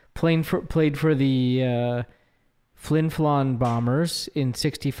 Played for the Flin Flon Bombers in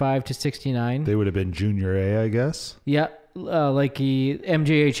 65-69. They would have been Junior A, I guess. Yeah, like the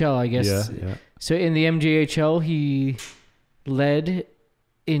MJHL, I guess. Yeah. So in the MJHL, he led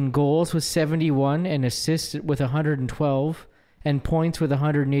in goals with 71 and assists with 112 and points with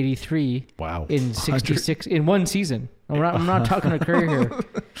 183. Wow. In 66 in one season. I'm not talking a career here.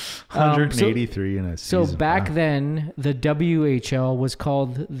 183 in a season. So back then, the WHL was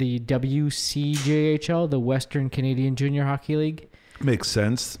called the WCJHL, the Western Canadian Junior Hockey League. Makes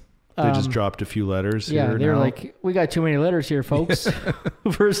sense. They just dropped a few letters here. Yeah, they're like, we got too many letters here, folks.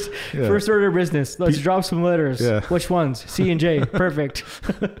 First order of business. Let's drop some letters. Yeah. Which ones? C and J. Perfect.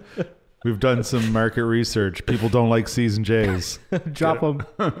 We've done some market research. People don't like C's and J's. Drop them.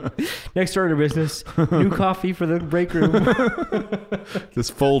 Next order of business. New coffee for the break room. This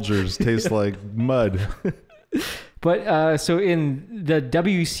Folgers tastes like mud. But so in the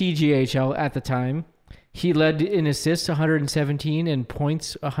WCGHL at the time, he led in assists 117 and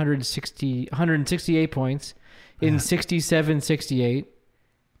points 168 points in 67-68.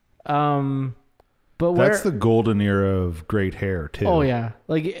 But that's the golden era of great hair too. Oh yeah,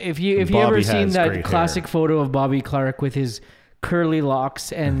 like if you ever seen that classic photo of Bobby Clarke with his curly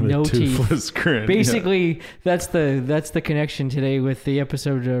locks and no teeth, grin, basically that's the connection today with the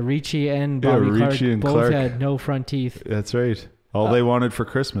episode Ricci and Bobby Clarke both had no front teeth. That's right. All they wanted for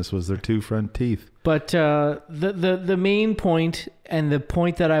Christmas was their 2 front teeth. But the main point, and the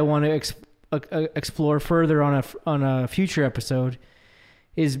point that I want to explore further on a future episode,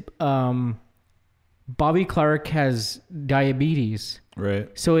 is Bobby Clarke has diabetes.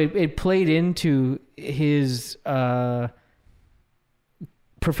 Right. So it played into his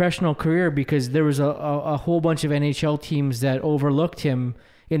professional career, because there was a whole bunch of NHL teams that overlooked him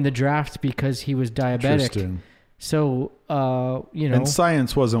in the draft because he was diabetic. Interesting. So, And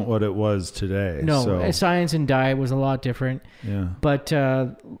science wasn't what it was today. no, so, science and diet was a lot different. yeah. But,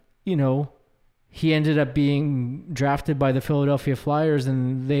 he ended up being drafted by the Philadelphia Flyers,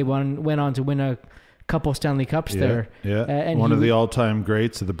 and they went on to win a couple Stanley Cups there. Yeah. And One he- of the all-time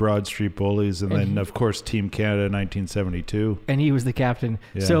greats of the Broad Street Bullies, and then, of course, Team Canada 1972. And he was the captain.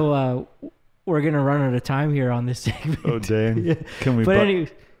 Yeah. So we're going to run out of time here on this segment. Oh, dang. Yeah. Can we...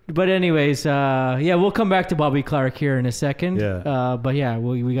 But anyways, we'll come back to Bobby Clarke here in a second. Yeah. But yeah,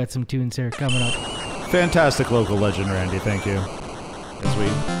 we got some tunes here coming up. Fantastic local legend, Randy. Thank you. As we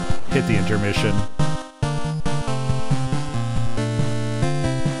hit the intermission.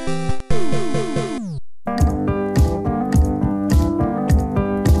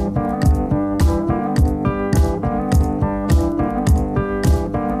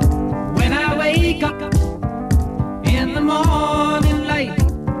 When I wake up in the morning light,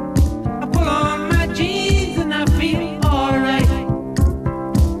 I pull on my jeans and I feel alright.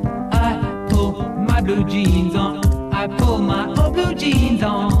 I pull my blue jeans on, I pull my old blue jeans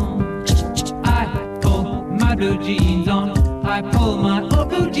on. I pull my blue jeans on, I pull my old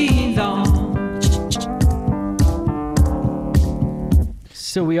blue jeans on.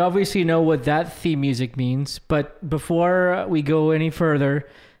 So we obviously know what that theme music means, but before we go any further,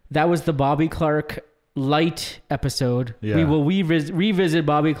 that was the Bobby Clarke light episode. Yeah. We will revisit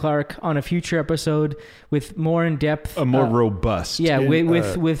Bobby Clarke on a future episode with more in depth, A more robust.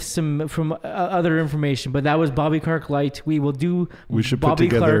 with some from other information. But that was Bobby Clarke light. We will do. We should Bobby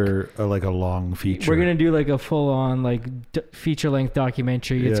put Clarke. together like a long feature. We're gonna do like a full-on feature-length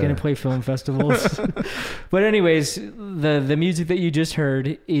documentary. It's Yeah. gonna play film festivals. But anyways, the music that you just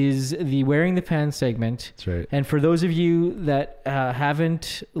heard is the Wearing the Pants segment. That's right. And for those of you that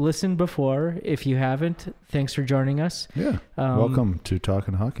haven't listened before, if you haven't, thanks for joining us. Yeah. Welcome to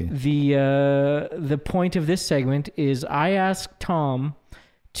Talking Hockey. The point of this segment is I ask Tom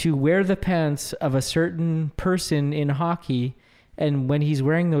to wear the pants of a certain person in hockey, and when he's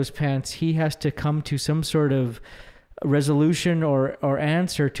wearing those pants, he has to come to some sort of resolution or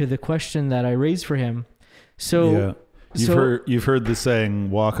answer to the question that I raised for him. So yeah. You've heard the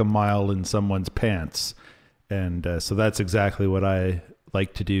saying, walk a mile in someone's pants. And so that's exactly what I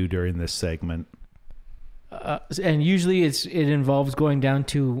like to do during this segment. and usually it involves going down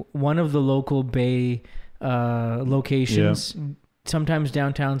to one of the local bay locations. Yeah. Sometimes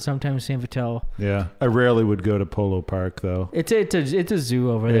downtown, sometimes Saint Vital. Yeah, I rarely would go to Polo Park though. It's a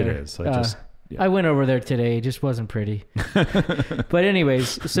zoo over there. It is. I went over there today. It just wasn't pretty. But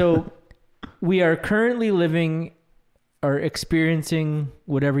anyways, so we are currently living or experiencing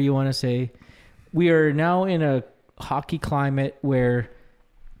whatever you want to say. We are now in a hockey climate where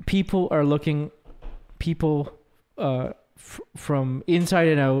people are looking. People from inside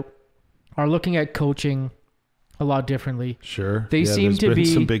and out are looking at coaching a lot differently. Sure. They seem to be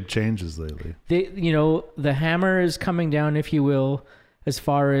some big changes lately. The hammer is coming down, if you will, as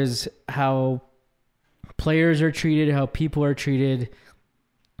far as how players are treated, how people are treated.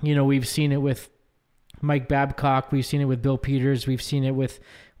 We've seen it with Mike Babcock. We've seen it with Bill Peters. We've seen it with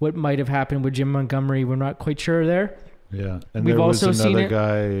what might have happened with Jim Montgomery. We're not quite sure there. Yeah. And we've there was also another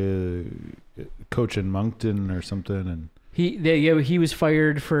seen guy coaching Moncton or something. And he was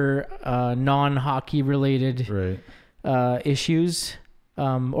fired for non-hockey related issues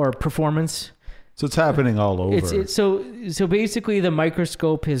or performance. So it's happening all over. So basically the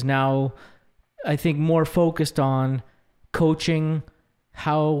microscope is now, I think, more focused on coaching,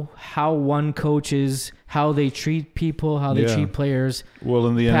 how one coaches, how they treat people, how they treat players. Well,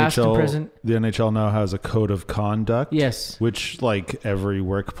 in the past NHL, and present. the NHL now has a code of conduct. Yes. Which, like every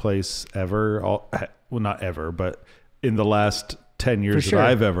workplace ever, well, not ever, but in the last 10 years that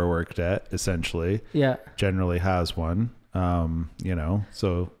I've ever worked at, essentially, generally has one.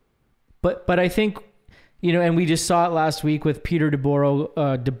 So. But I think, and we just saw it last week with Peter DeBoer.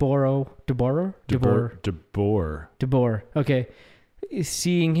 Okay.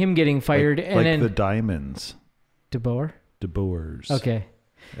 Seeing him getting fired. Like the Diamonds. DeBoers. Okay.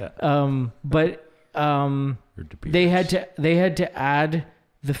 Yeah. But they had to add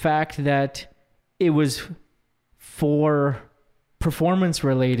the fact that it was for performance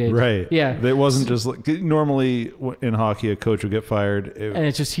related. Right. Yeah. It wasn't just like normally in hockey a coach would get fired and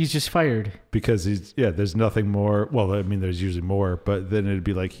he's just fired because there's nothing more. Well, I mean there's usually more, but then it'd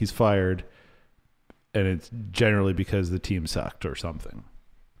be like he's fired and it's generally because the team sucked or something.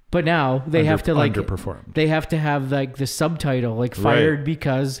 But now they have to underperformed. They have to have like the subtitle like fired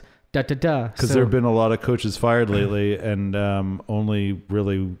because da da da. Because there have been a lot of coaches fired lately and only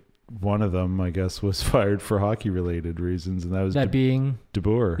really one of them, I guess, was fired for hockey-related reasons, and that was being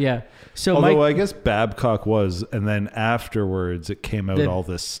DeBoer. Yeah. So although I guess Babcock was, and then afterwards it came out all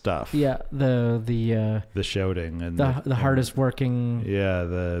this stuff. Yeah, the shouting and the hardest working. Yeah,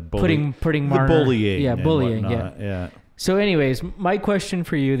 the putting Marner, the bullying. Yeah, bullying. Yeah. So, anyways, my question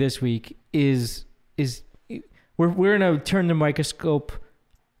for you this week is we're gonna turn the microscope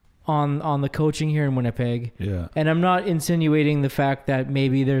on the coaching here in Winnipeg. Yeah. And I'm not insinuating the fact that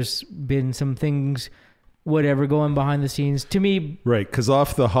maybe there's been some things, whatever, going behind the scenes. To me... Right, because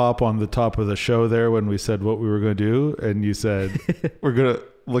off the hop on the top of the show there when we said what we were going to do, and you said, we're going to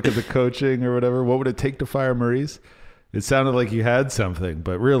look at the coaching or whatever, what would it take to fire Maurice? It sounded like you had something,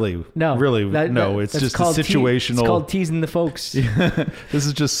 but really, it's just a situational... It's called teasing the folks. This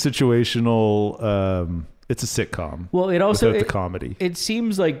is just situational... it's a sitcom. Well, it also... without the comedy. It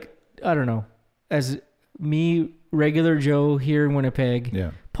seems like, I don't know, as me, regular Joe here in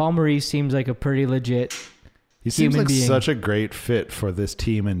Winnipeg, Paul Maurice seems like a pretty legit He seems like being. Such a great fit for this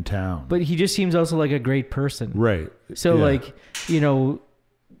team in town. But he just seems also like a great person. Right. So like,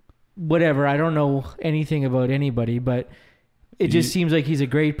 whatever, I don't know anything about anybody, but it just seems like he's a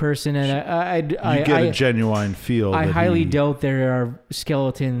great person, and I get a genuine feel. I highly doubt there are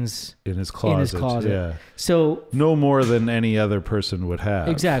skeletons in his closet. Yeah. So no more than any other person would have.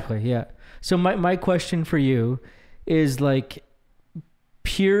 Exactly. Yeah. So my question for you is like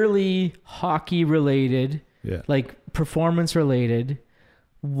purely hockey related, like performance related.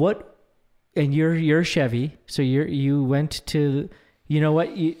 What? And you're Chevy, so you went to. You know what?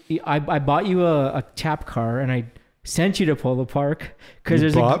 I bought you a tap car, and I sent you to Polo Park because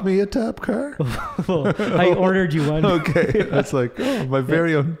you bought me a tap car. I ordered you one. Okay, that's like my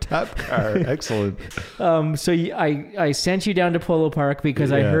very own tap car. Excellent. So I sent you down to Polo Park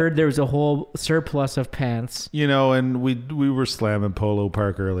because I heard there was a whole surplus of pants. And we were slamming Polo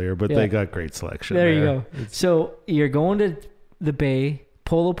Park earlier, but they got great selection. There you go. So you're going to the Bay,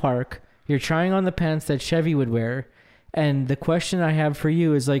 Polo Park. You're trying on the pants that Chevy would wear, and the question I have for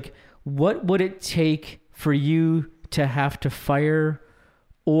you is like, what would it take for you to have to fire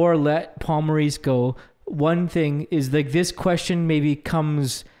or let Paul Maurice go? One thing is like this question maybe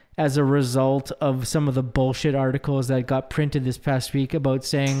comes as a result of some of the bullshit articles that got printed this past week about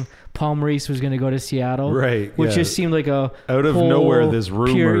saying Paul Maurice was going to go to Seattle. Right. Which just seemed like a out of nowhere, this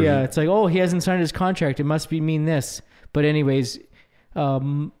rumor. It's like, oh, he hasn't signed his contract. It must mean this. But anyways,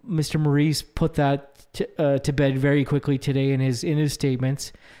 Mr. Maurice put that to bed very quickly today in his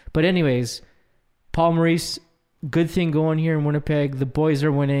statements. But anyways, Paul Maurice, good thing going here in Winnipeg. The boys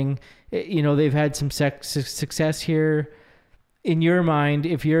are winning. They've had some success here. In your mind,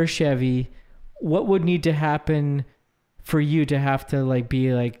 if you're a Chevy, what would need to happen for you to have to like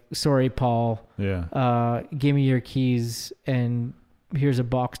be like, sorry, Paul, give me your keys and here's a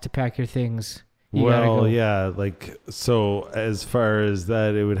box to pack your things. So as far as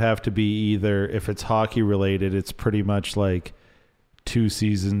that, it would have to be either, if it's hockey related, it's pretty much like 2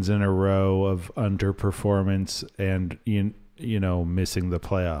 seasons in a row of underperformance and missing the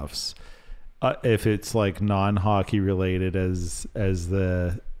playoffs. If it's like non-hockey related, as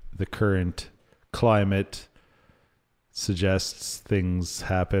the current climate suggests things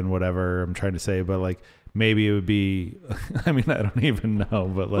happen, whatever I'm trying to say, but like maybe it would be, I mean, I don't even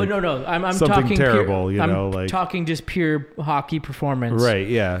know, but like, no, I'm something talking terrible, pure, talking just pure hockey performance. Right.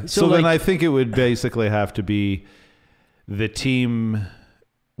 Yeah. So then I think it would basically have to be the team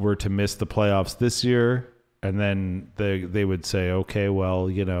were to miss the playoffs this year, and then they would say, okay, well,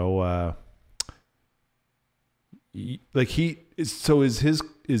 is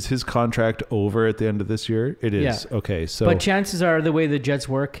his contract over at the end of this year? It is. Yeah. Okay. So, but chances are, the way the Jets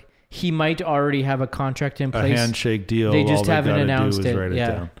work, he might already have a contract in place. A handshake deal. They just haven't announced it. Write it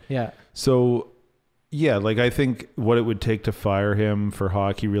down. Yeah. So, I think what it would take to fire him for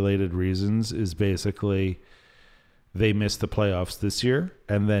hockey related reasons is basically they miss the playoffs this year,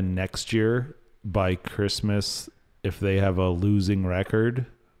 and then next year by Christmas, if they have a losing record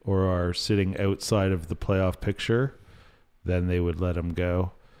or are sitting outside of the playoff picture, then they would let him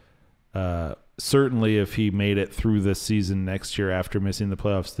go. Certainly if he made it through the season next year after missing the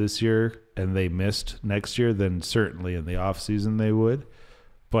playoffs this year and they missed next year, then certainly in the off season they would.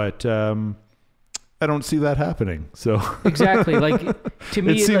 But I don't see that happening. So exactly, like to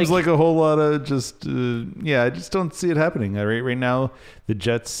me, it seems like a whole lot of just I just don't see it happening. Right now, the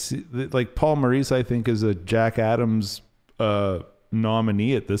Jets, like Paul Maurice, I think is a Jack Adams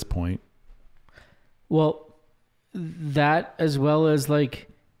nominee at this point. Well, that as well as like,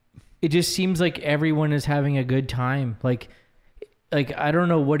 it just seems like everyone is having a good time. Like I don't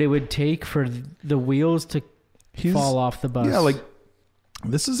know what it would take for the wheels to fall off the bus. Yeah, like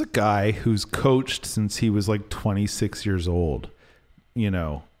this is a guy who's coached since he was like 26 years old,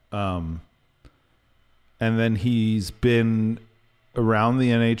 and then he's been around the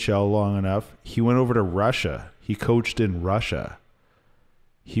NHL long enough. He went over to Russia. He coached in Russia.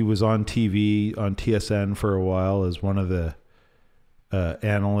 He was on TV on TSN for a while as one of the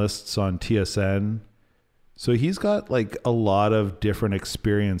analysts on TSN. So he's got like a lot of different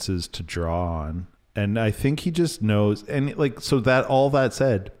experiences to draw on. And I think he just knows. And like, so that all that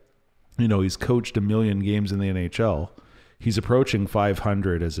said, he's coached 1 million games in the NHL. He's approaching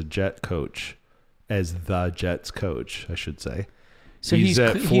 500 as a Jet coach, as the Jets coach, I should say. So he's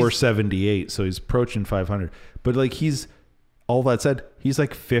at 478. So he's approaching 500. But like, all that said, he's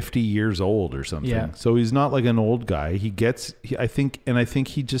like 50 years old or something. Yeah. So he's not like an old guy. I think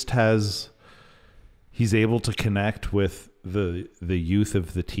he just he's able to connect with the youth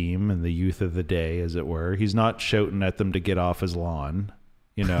of the team and the youth of the day, as it were. He's not shouting at them to get off his lawn.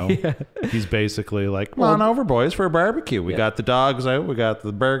 Yeah. He's basically like, come on over, boys, for a barbecue. We got the dogs out. We got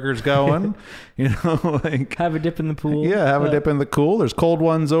the burgers going. Like, have a dip in the pool. Yeah, have a dip in the cool. There's cold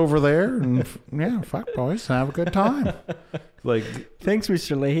ones over there. And fuck, boys, have a good time. Like, thanks,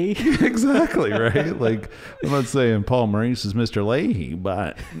 Mr. Leahy. Exactly, right? Like, I'm not saying Paul Maurice is Mr. Leahy,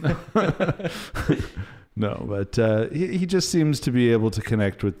 but no, but he just seems to be able to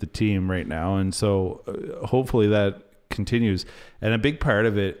connect with the team right now. And so hopefully that continues. And a big part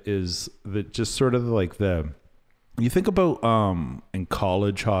of it is that just sort of like you think about in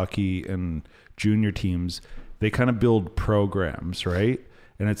college hockey and junior teams, they kind of build programs, right?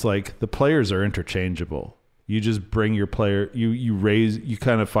 And it's like the players are interchangeable. You just bring your player, you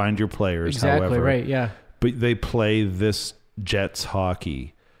kind of find your players. Exactly, however, right, yeah. But they play this Jets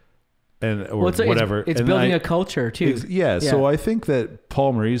hockey whatever. It's building a culture too. So I think that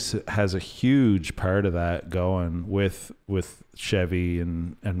Paul Maurice has a huge part of that going with Chevy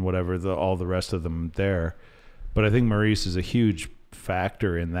and whatever all the rest of them there. But I think Maurice is a huge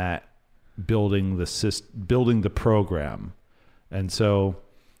factor in that building the program. And so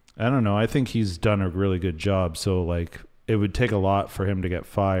I don't know. I think he's done a really good job. So like it would take a lot for him to get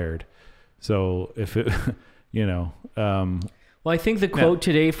fired. So if it, well, I think the quote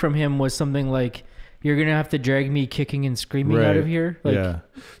today from him was something like, "You're going to have to drag me kicking and screaming out of here." Like, yeah.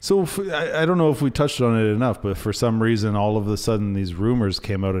 So I don't know if we touched on it enough, but for some reason, all of a sudden, these rumors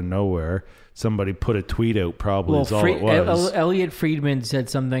came out of nowhere. Somebody put a tweet out, probably is all it was. Elliot Friedman said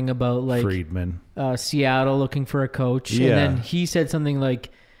something about like Seattle looking for a coach. Yeah. And then he said something like,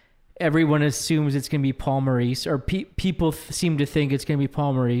 everyone assumes it's going to be Paul Maurice, or people seem to think it's going to be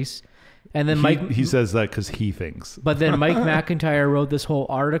Paul Maurice. And then he says that because he thinks. But then Mike McIntyre wrote this whole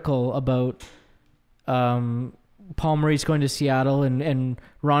article about Paul Maurice going to Seattle and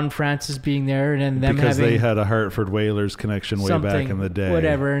Ron Francis being there, and then them because having they had a Hartford Whalers connection way back in the day.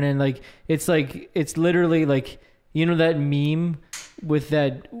 Whatever. And then it's literally like, that meme with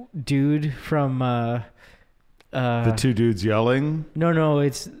that dude from the two dudes yelling. No,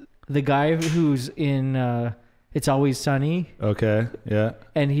 it's the guy who's in It's Always Sunny. Okay, yeah.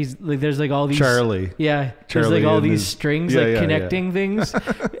 And he's like, there's like all these... Charlie. Yeah. There's like all these strings connecting things.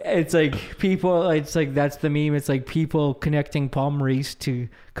 It's like people... It's like, that's the meme. It's like people connecting Paul Maurice to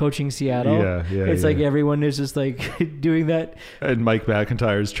coaching Seattle. Yeah. It's like everyone is just like doing that. And Mike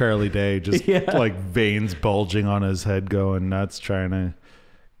McIntyre's Charlie Day just like veins bulging on his head going nuts trying to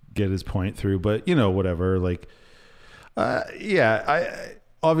get his point through. But, whatever. Like,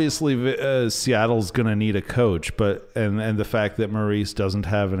 obviously, Seattle's going to need a coach, but and the fact that Maurice doesn't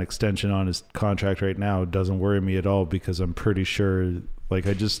have an extension on his contract right now doesn't worry me at all, because I'm pretty sure, like,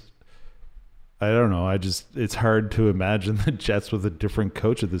 I don't know, it's hard to imagine the Jets with a different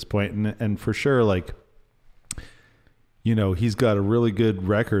coach at this point, and for sure, like, he's got a really good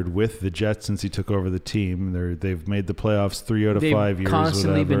record with the Jets since he took over the team. They've made the playoffs 3 out of 5 years. They've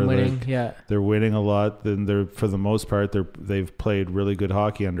constantly been winning. They're winning a lot. Then they're, for the most part, they've played really good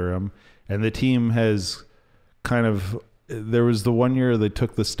hockey under him. And the team has there was the one year they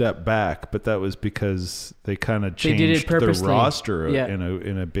took the step back, but that was because they kind of changed their roster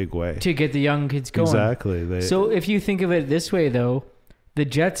in a big way to get the young kids going. Exactly. So if you think of it this way, though, the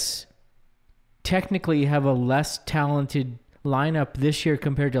Jets technically have a less talented lineup this year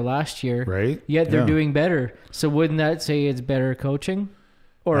compared to last year, right? Yet they're doing better. So wouldn't that say it's better coaching?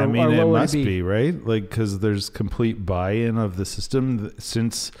 Or I mean, it must be, right? Like, because there's complete buy-in of the system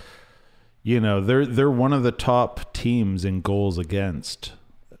since they're one of the top teams in goals against,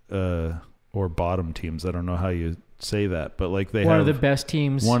 or bottom teams. I don't know how you say that, but like they have one of the best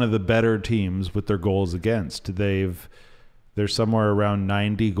teams, one of the better teams with their goals against. They've They're somewhere around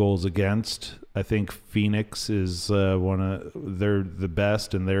 90 goals against. I think Phoenix is they're the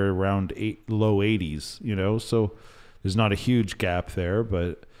best, and they're around low 80s. So there's not a huge gap there,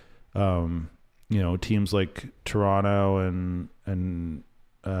 but teams like Toronto and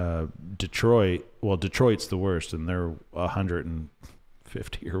Detroit. Well, Detroit's the worst, and they're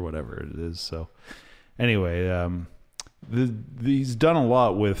 150 or whatever it is. So anyway, he's done a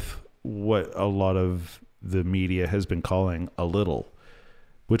lot with what a lot of the media has been calling a little,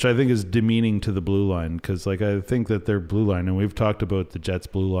 which I think is demeaning to the blue line, because I think that their blue line, and we've talked about the Jets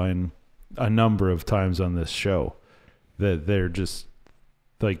blue line a number of times on this show, that they're just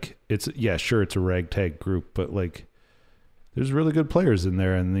it's a ragtag group, but there's really good players in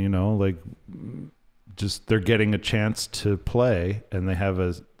there, and just they're getting a chance to play, and they have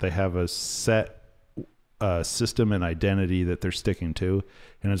a set system and identity that they're sticking to,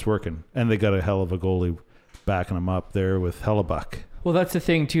 and it's working. And they got a hell of a goalie backing them up there with Hellebuck. Well, that's the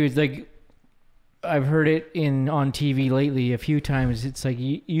thing too. It's I've heard it on TV lately a few times. It's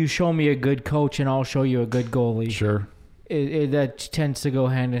you show me a good coach, and I'll show you a good goalie. Sure. That tends to go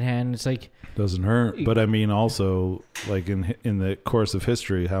hand in hand. It's doesn't hurt, but I mean, also in the course of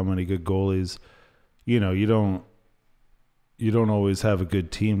history, how many good goalies? You don't always have a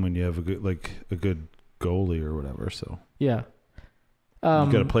good team when you have a good goalie or whatever. So yeah,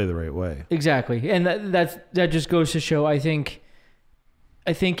 you got to play the right way. Exactly, and that just goes to show. I think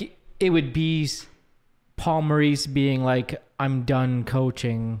it would be Paul Maurice being I'm done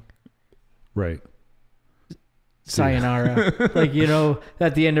coaching. Right. Sayonara.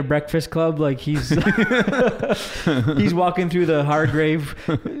 At the end of Breakfast Club, he's he's walking through the Hargrave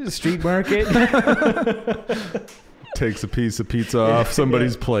street market. Takes a piece of pizza off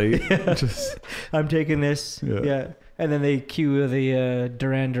somebody's plate. Yeah. I'm taking this. Yeah. And then they cue the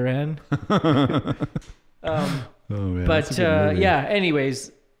Duran Duran. Oh man. But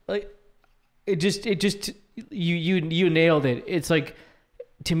anyways, it just you nailed it. It's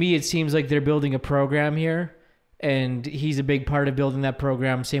to me it seems like they're building a program here. And he's a big part of building that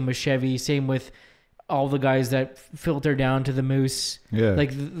program. Same with Chevy. Same with all the guys that filter down to the Moose. Yeah.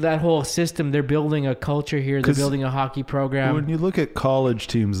 That whole system, they're building a culture here. They're building a hockey program. When you look at college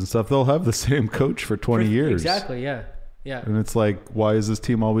teams and stuff, they'll have the same coach for 20 years. Exactly, yeah. Yeah. And it's why is this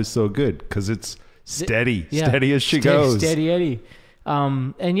team always so good? Because it's steady. Steady as she goes. Steady Eddie.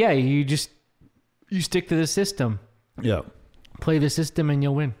 And yeah, you stick to the system. Yeah. Play the system and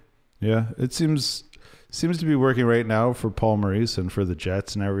you'll win. Yeah. It seems to be working right now for Paul Maurice and for the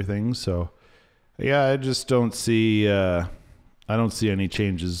Jets and everything. So, yeah, I just don't see any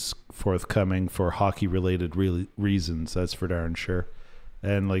changes forthcoming for hockey-related reasons. That's for darn sure.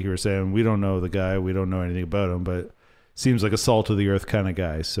 And like you were saying, we don't know the guy. We don't know anything about him, but seems like a salt-of-the-earth kind of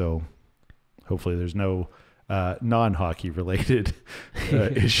guy. So hopefully there's no non-hockey related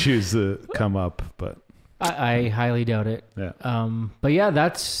issues that come up. But I highly doubt it. Yeah. But yeah,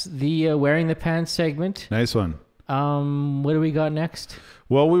 that's the wearing the pants segment. Nice one. What do we got next?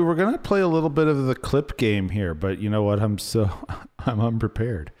 Well, we were gonna play a little bit of the clip game here, but you know what? I'm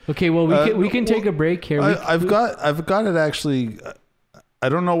unprepared. Okay, well we can take a break here. I've got it actually. I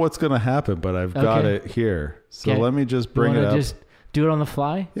don't know what's gonna happen, but I've got it here. So let me just bring it up. Just do it on the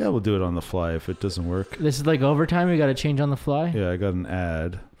fly? Yeah, we'll do it on the fly if it doesn't work. This is like overtime. We got to change on the fly. Yeah, I got an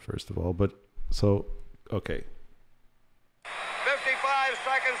ad first of all, but so. Okay. 55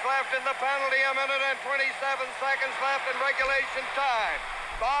 seconds left in the penalty, a minute and 27 seconds left in regulation time.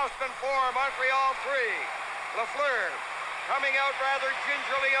 Boston 4, Montreal 3. Lafleur coming out rather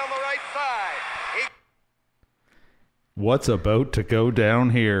gingerly on the right side. What's about to go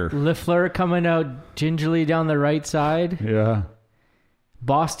down here? Lafleur coming out gingerly down the right side. Yeah.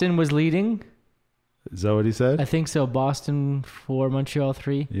 Boston was leading. Is that what he said? I think so. Boston 4, Montreal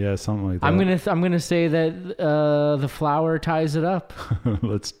 3. Yeah, something like that. I'm gonna say that the Flower ties it up.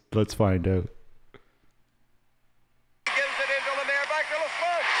 Let's find out. Gives it into Lemaire, back to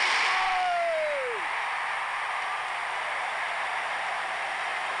Lafleur.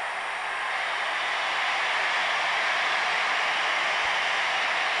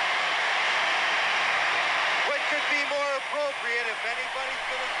 What could be more appropriate if anybody's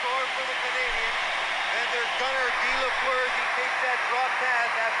going to score for the Canadiens? And their gunner, Guy Lafleur, he takes that drop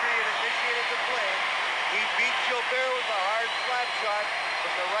pass after he had initiated the play. He beat Gilbert with a hard flat shot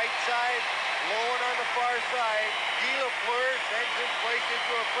from the right side, low and on the far side. Guy Lafleur sends his place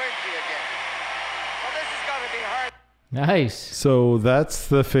into a frenzy again. Well, this is going to be hard. Nice. So that's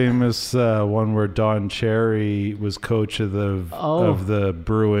the famous one where Don Cherry was coach of the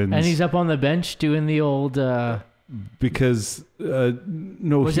Bruins, and he's up on the bench doing the old because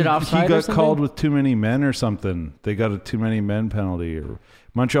no, Was he, it offside he or got something? called with too many men or something. They got a too many men penalty. Or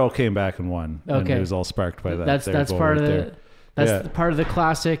Montreal came back and won. And Okay. it was all sparked by that. That's Their goal part right of the there. that's Yeah. part of the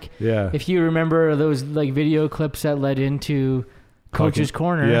classic. Yeah. If you remember those like video clips that led into Coach's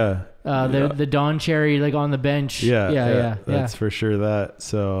Corner, Yeah. the Don Cherry like on the bench. Yeah. That's for sure that.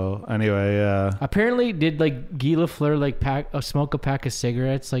 So anyway, Apparently, did like Guy Lafleur like smoke a pack of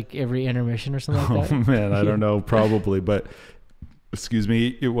cigarettes like every intermission or something like oh that? man, I don't know, probably, but excuse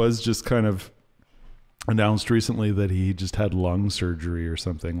me, it was just kind of announced recently that he just had lung surgery or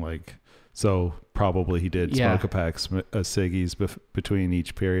something like. So probably he did Yeah. smoke a pack of ciggies between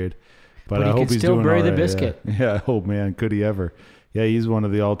each period. But I he hope could he's still doing bury all the right, biscuit. Yeah. Oh man, could he ever? Yeah, he's one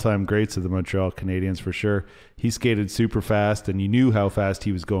of the all-time greats of the Montreal Canadiens for sure. He skated super fast, and you knew how fast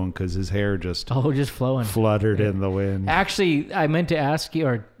he was going because his hair just Oh, just flowing. fluttered in the wind. Actually, I meant to ask you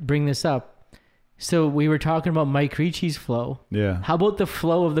or bring this up. So we were talking about Mike Ricci's flow. Yeah. How about the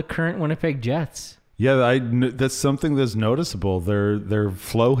flow of the current Winnipeg Jets? Yeah, that's something that's noticeable. They're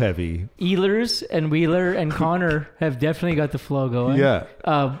flow heavy. Ehlers and Wheeler and Connor have definitely got the flow going. Yeah.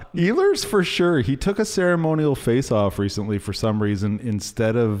 Uh, Ehlers for sure. He took a ceremonial face-off recently for some reason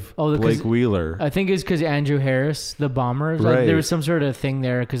instead of Oh, 'cause Blake Wheeler. I think it's because Andrew Harris, the bomber, like, Right. there was some sort of thing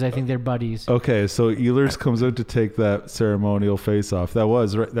there because I think they're buddies. Okay, so Ehlers comes out to take that ceremonial face-off.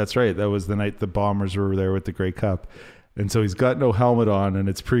 That's right. That was the night the Bombers were there with the Grey Cup. And so he's got no helmet on and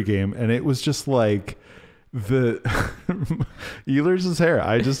it's pregame. And it was just like the Ehlers' hair.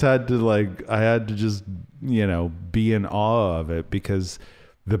 I had to just, be in awe of it because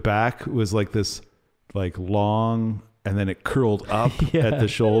the back was like this like long and then it curled up at the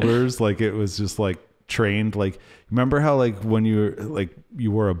shoulders. Like it was just like trained. Like, remember how like when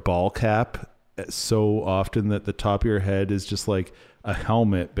you wore a ball cap so often that the top of your head is just like a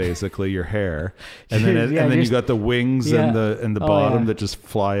helmet, basically your hair, and then you got the wings and the bottom that just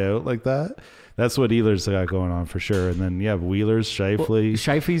fly out like that. That's what Ehlers got going on for sure. And then Wheelers, Scheifele,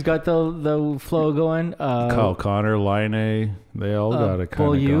 Scheifele's got the flow going. Kyle Connor, Line, they all got it kind of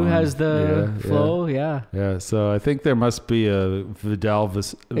going. Beaulieu has the flow. Yeah. So I think there must be a Vidal.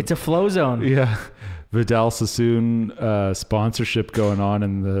 It's a flow zone. Yeah. Vidal Sassoon sponsorship going on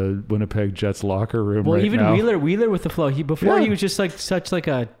in the Winnipeg Jets locker room. Well, right even now. Wheeler with the flow. He was just like such like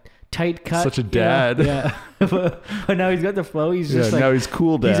a tight cut, Such a dad. Yeah. But now he's got the flow. He's just like now he's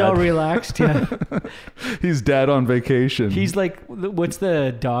cool dad. He's all relaxed. Yeah. He's dad on vacation. He's like, what's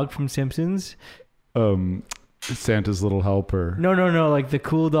the dog from Simpsons? Santa's little helper. No, like the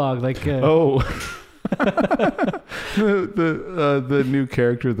cool dog. Like the new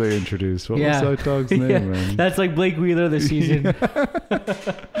character they introduced. What was that dog's name, man? That's like Blake Wheeler this season. Or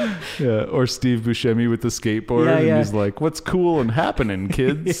Steve Buscemi with the skateboard. And he's like, what's cool and happening,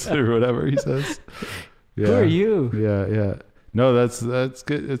 kids? Or whatever he says. Yeah. Who are you? Yeah. No, that's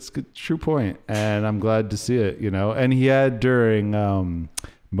good. It's a good, true point. And I'm glad to see it, And he had during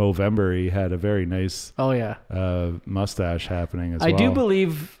Movember, he had a very nice mustache happening as well. I do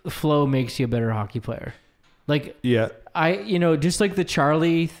believe flow makes you a better hockey player. Like, yeah. Just like the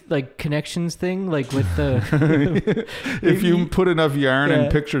Charlie like connections thing, like with the if you put enough yarn and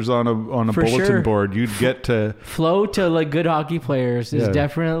pictures on a bulletin board, you'd get to flow to like good hockey players is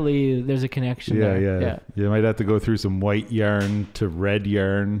definitely there's a connection there. Yeah. You might have to go through some white yarn to red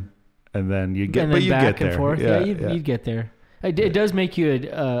yarn, and then you get back and there. forth. You'd get there. It does make you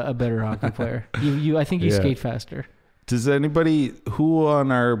a better hockey player. I think you skate faster. Does anybody who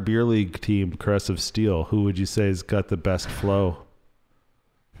on our beer league team, Caress of Steel, who would you say has got the best flow?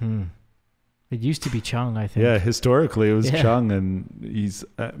 It used to be Chung, I think. Yeah, historically it was Chung, and he's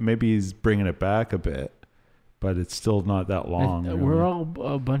maybe he's bringing it back a bit, but it's still not that long. We're all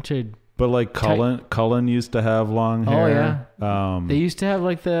a bunch of. But like Cullen used to have long hair. Oh yeah. They used to have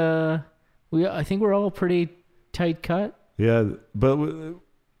like I think we're all pretty tight cut. Yeah, but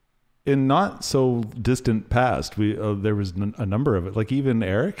in not so distant past, there was a number of it. Like even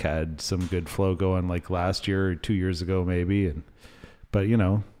Eric had some good flow going, like last year or 2 years ago, maybe. But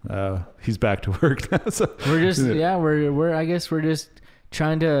he's back to work now. So we're just I guess we're just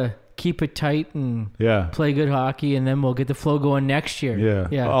trying to keep it tight and play good hockey, and then we'll get the flow going next year.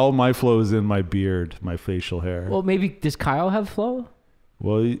 Yeah. All my flow is in my beard, my facial hair. Well, maybe does Kyle have flow?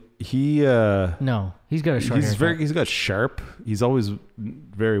 Well, he no, he's got a short haircut. He's got sharp. He's always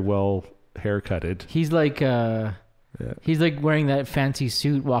very well haircutted. He's like he's like wearing that fancy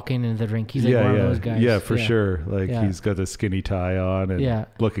suit walking into the rink. He's like one of those guys. Yeah, for sure. Like he's got a skinny tie on and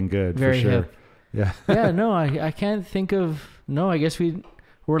looking good. Very for sure. hip. Yeah. Yeah, no, I can't think of I guess we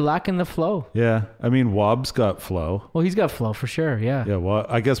we're lacking the flow. Yeah. I mean, Wobb's got flow. Well, he's got flow for sure. Yeah. Yeah. Well,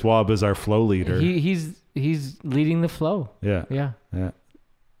 I guess Wobb is our flow leader. He's leading the flow. Yeah. Yeah. Yeah.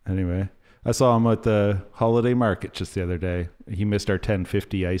 Anyway, I saw him at the holiday market just the other day. He missed our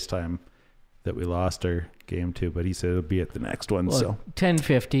 10:50 ice time that we lost our game to, but he said it'll be at the next one. Well, so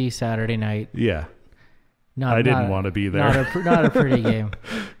 10:50 Saturday night. yeah. I didn't want to be there. Not a pretty game.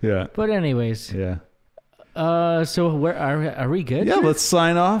 Yeah. But anyways, Yeah. so where are we good? Yeah, let's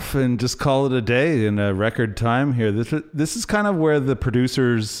sign off and just call it a day in a record time here. This is kind of where the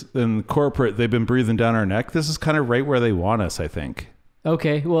producers and corporate, they've been breathing down our neck. This is kind of right where they want us, I think.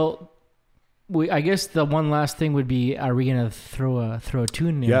 Okay. Well, I guess the one last thing would be: are we gonna throw a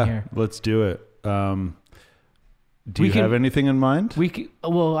tune in here? Let's do it. Do you have anything in mind?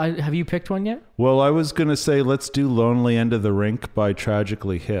 Have you picked one yet? Well, I was gonna say let's do "Lonely End of the Rink" by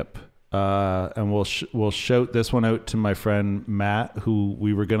Tragically Hip. And we'll shout this one out to my friend Matt, who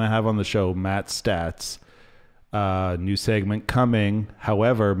we were gonna have on the show. Matt Stats, new segment coming.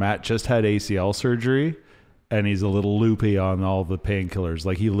 However, Matt just had ACL surgery, and he's a little loopy on all the painkillers.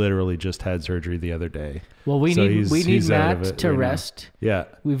 Like he literally just had surgery the other day. Well, we need Matt to rest. Now. Yeah,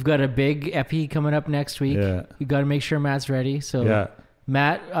 we've got a big epi coming up next week. Yeah, you got to make sure Matt's ready. So yeah,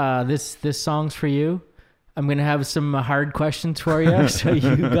 Matt, this song's for you. I'm going to have some hard questions for you, so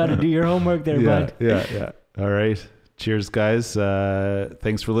you got to do your homework there, bud. Yeah. All right. Cheers, guys.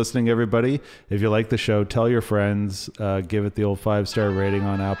 Thanks for listening, everybody. If you like the show, tell your friends. Give it the old 5-star rating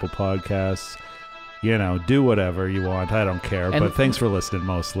on Apple Podcasts. Do whatever you want. I don't care. But thanks for listening,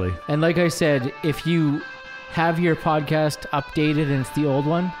 mostly. And like I said, if you have your podcast updated and it's the old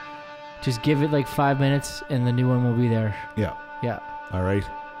one, just give it like 5 minutes, and the new one will be there. Yeah. Yeah. All right.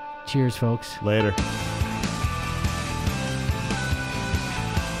 Cheers, folks. Later.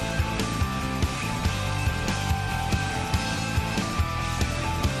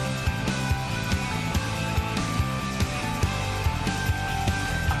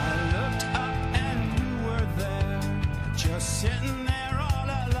 Sitting there all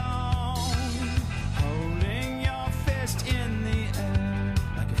alone, holding your fist in the air,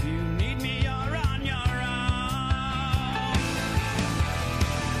 like if you need me, you're on your own.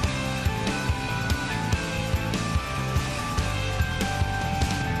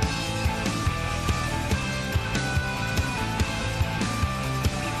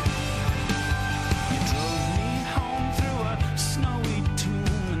 You drove me home through a snowy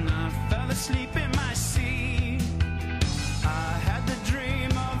tomb, and I fell asleep in my seat. I had the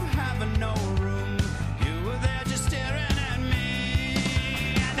dream of having no room. You were there just staring at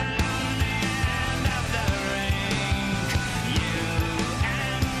me. At the lonely end of the rink, you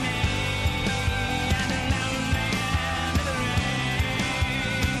and me. At the lonely end of the rink,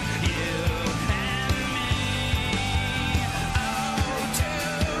 you and me. Oh, to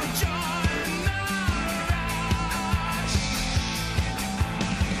join the rush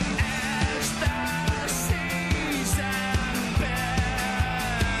as the season bells.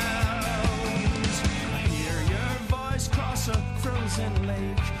 I hear your voice cross a frozen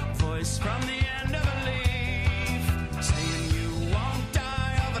lake, voice from the end of a lake.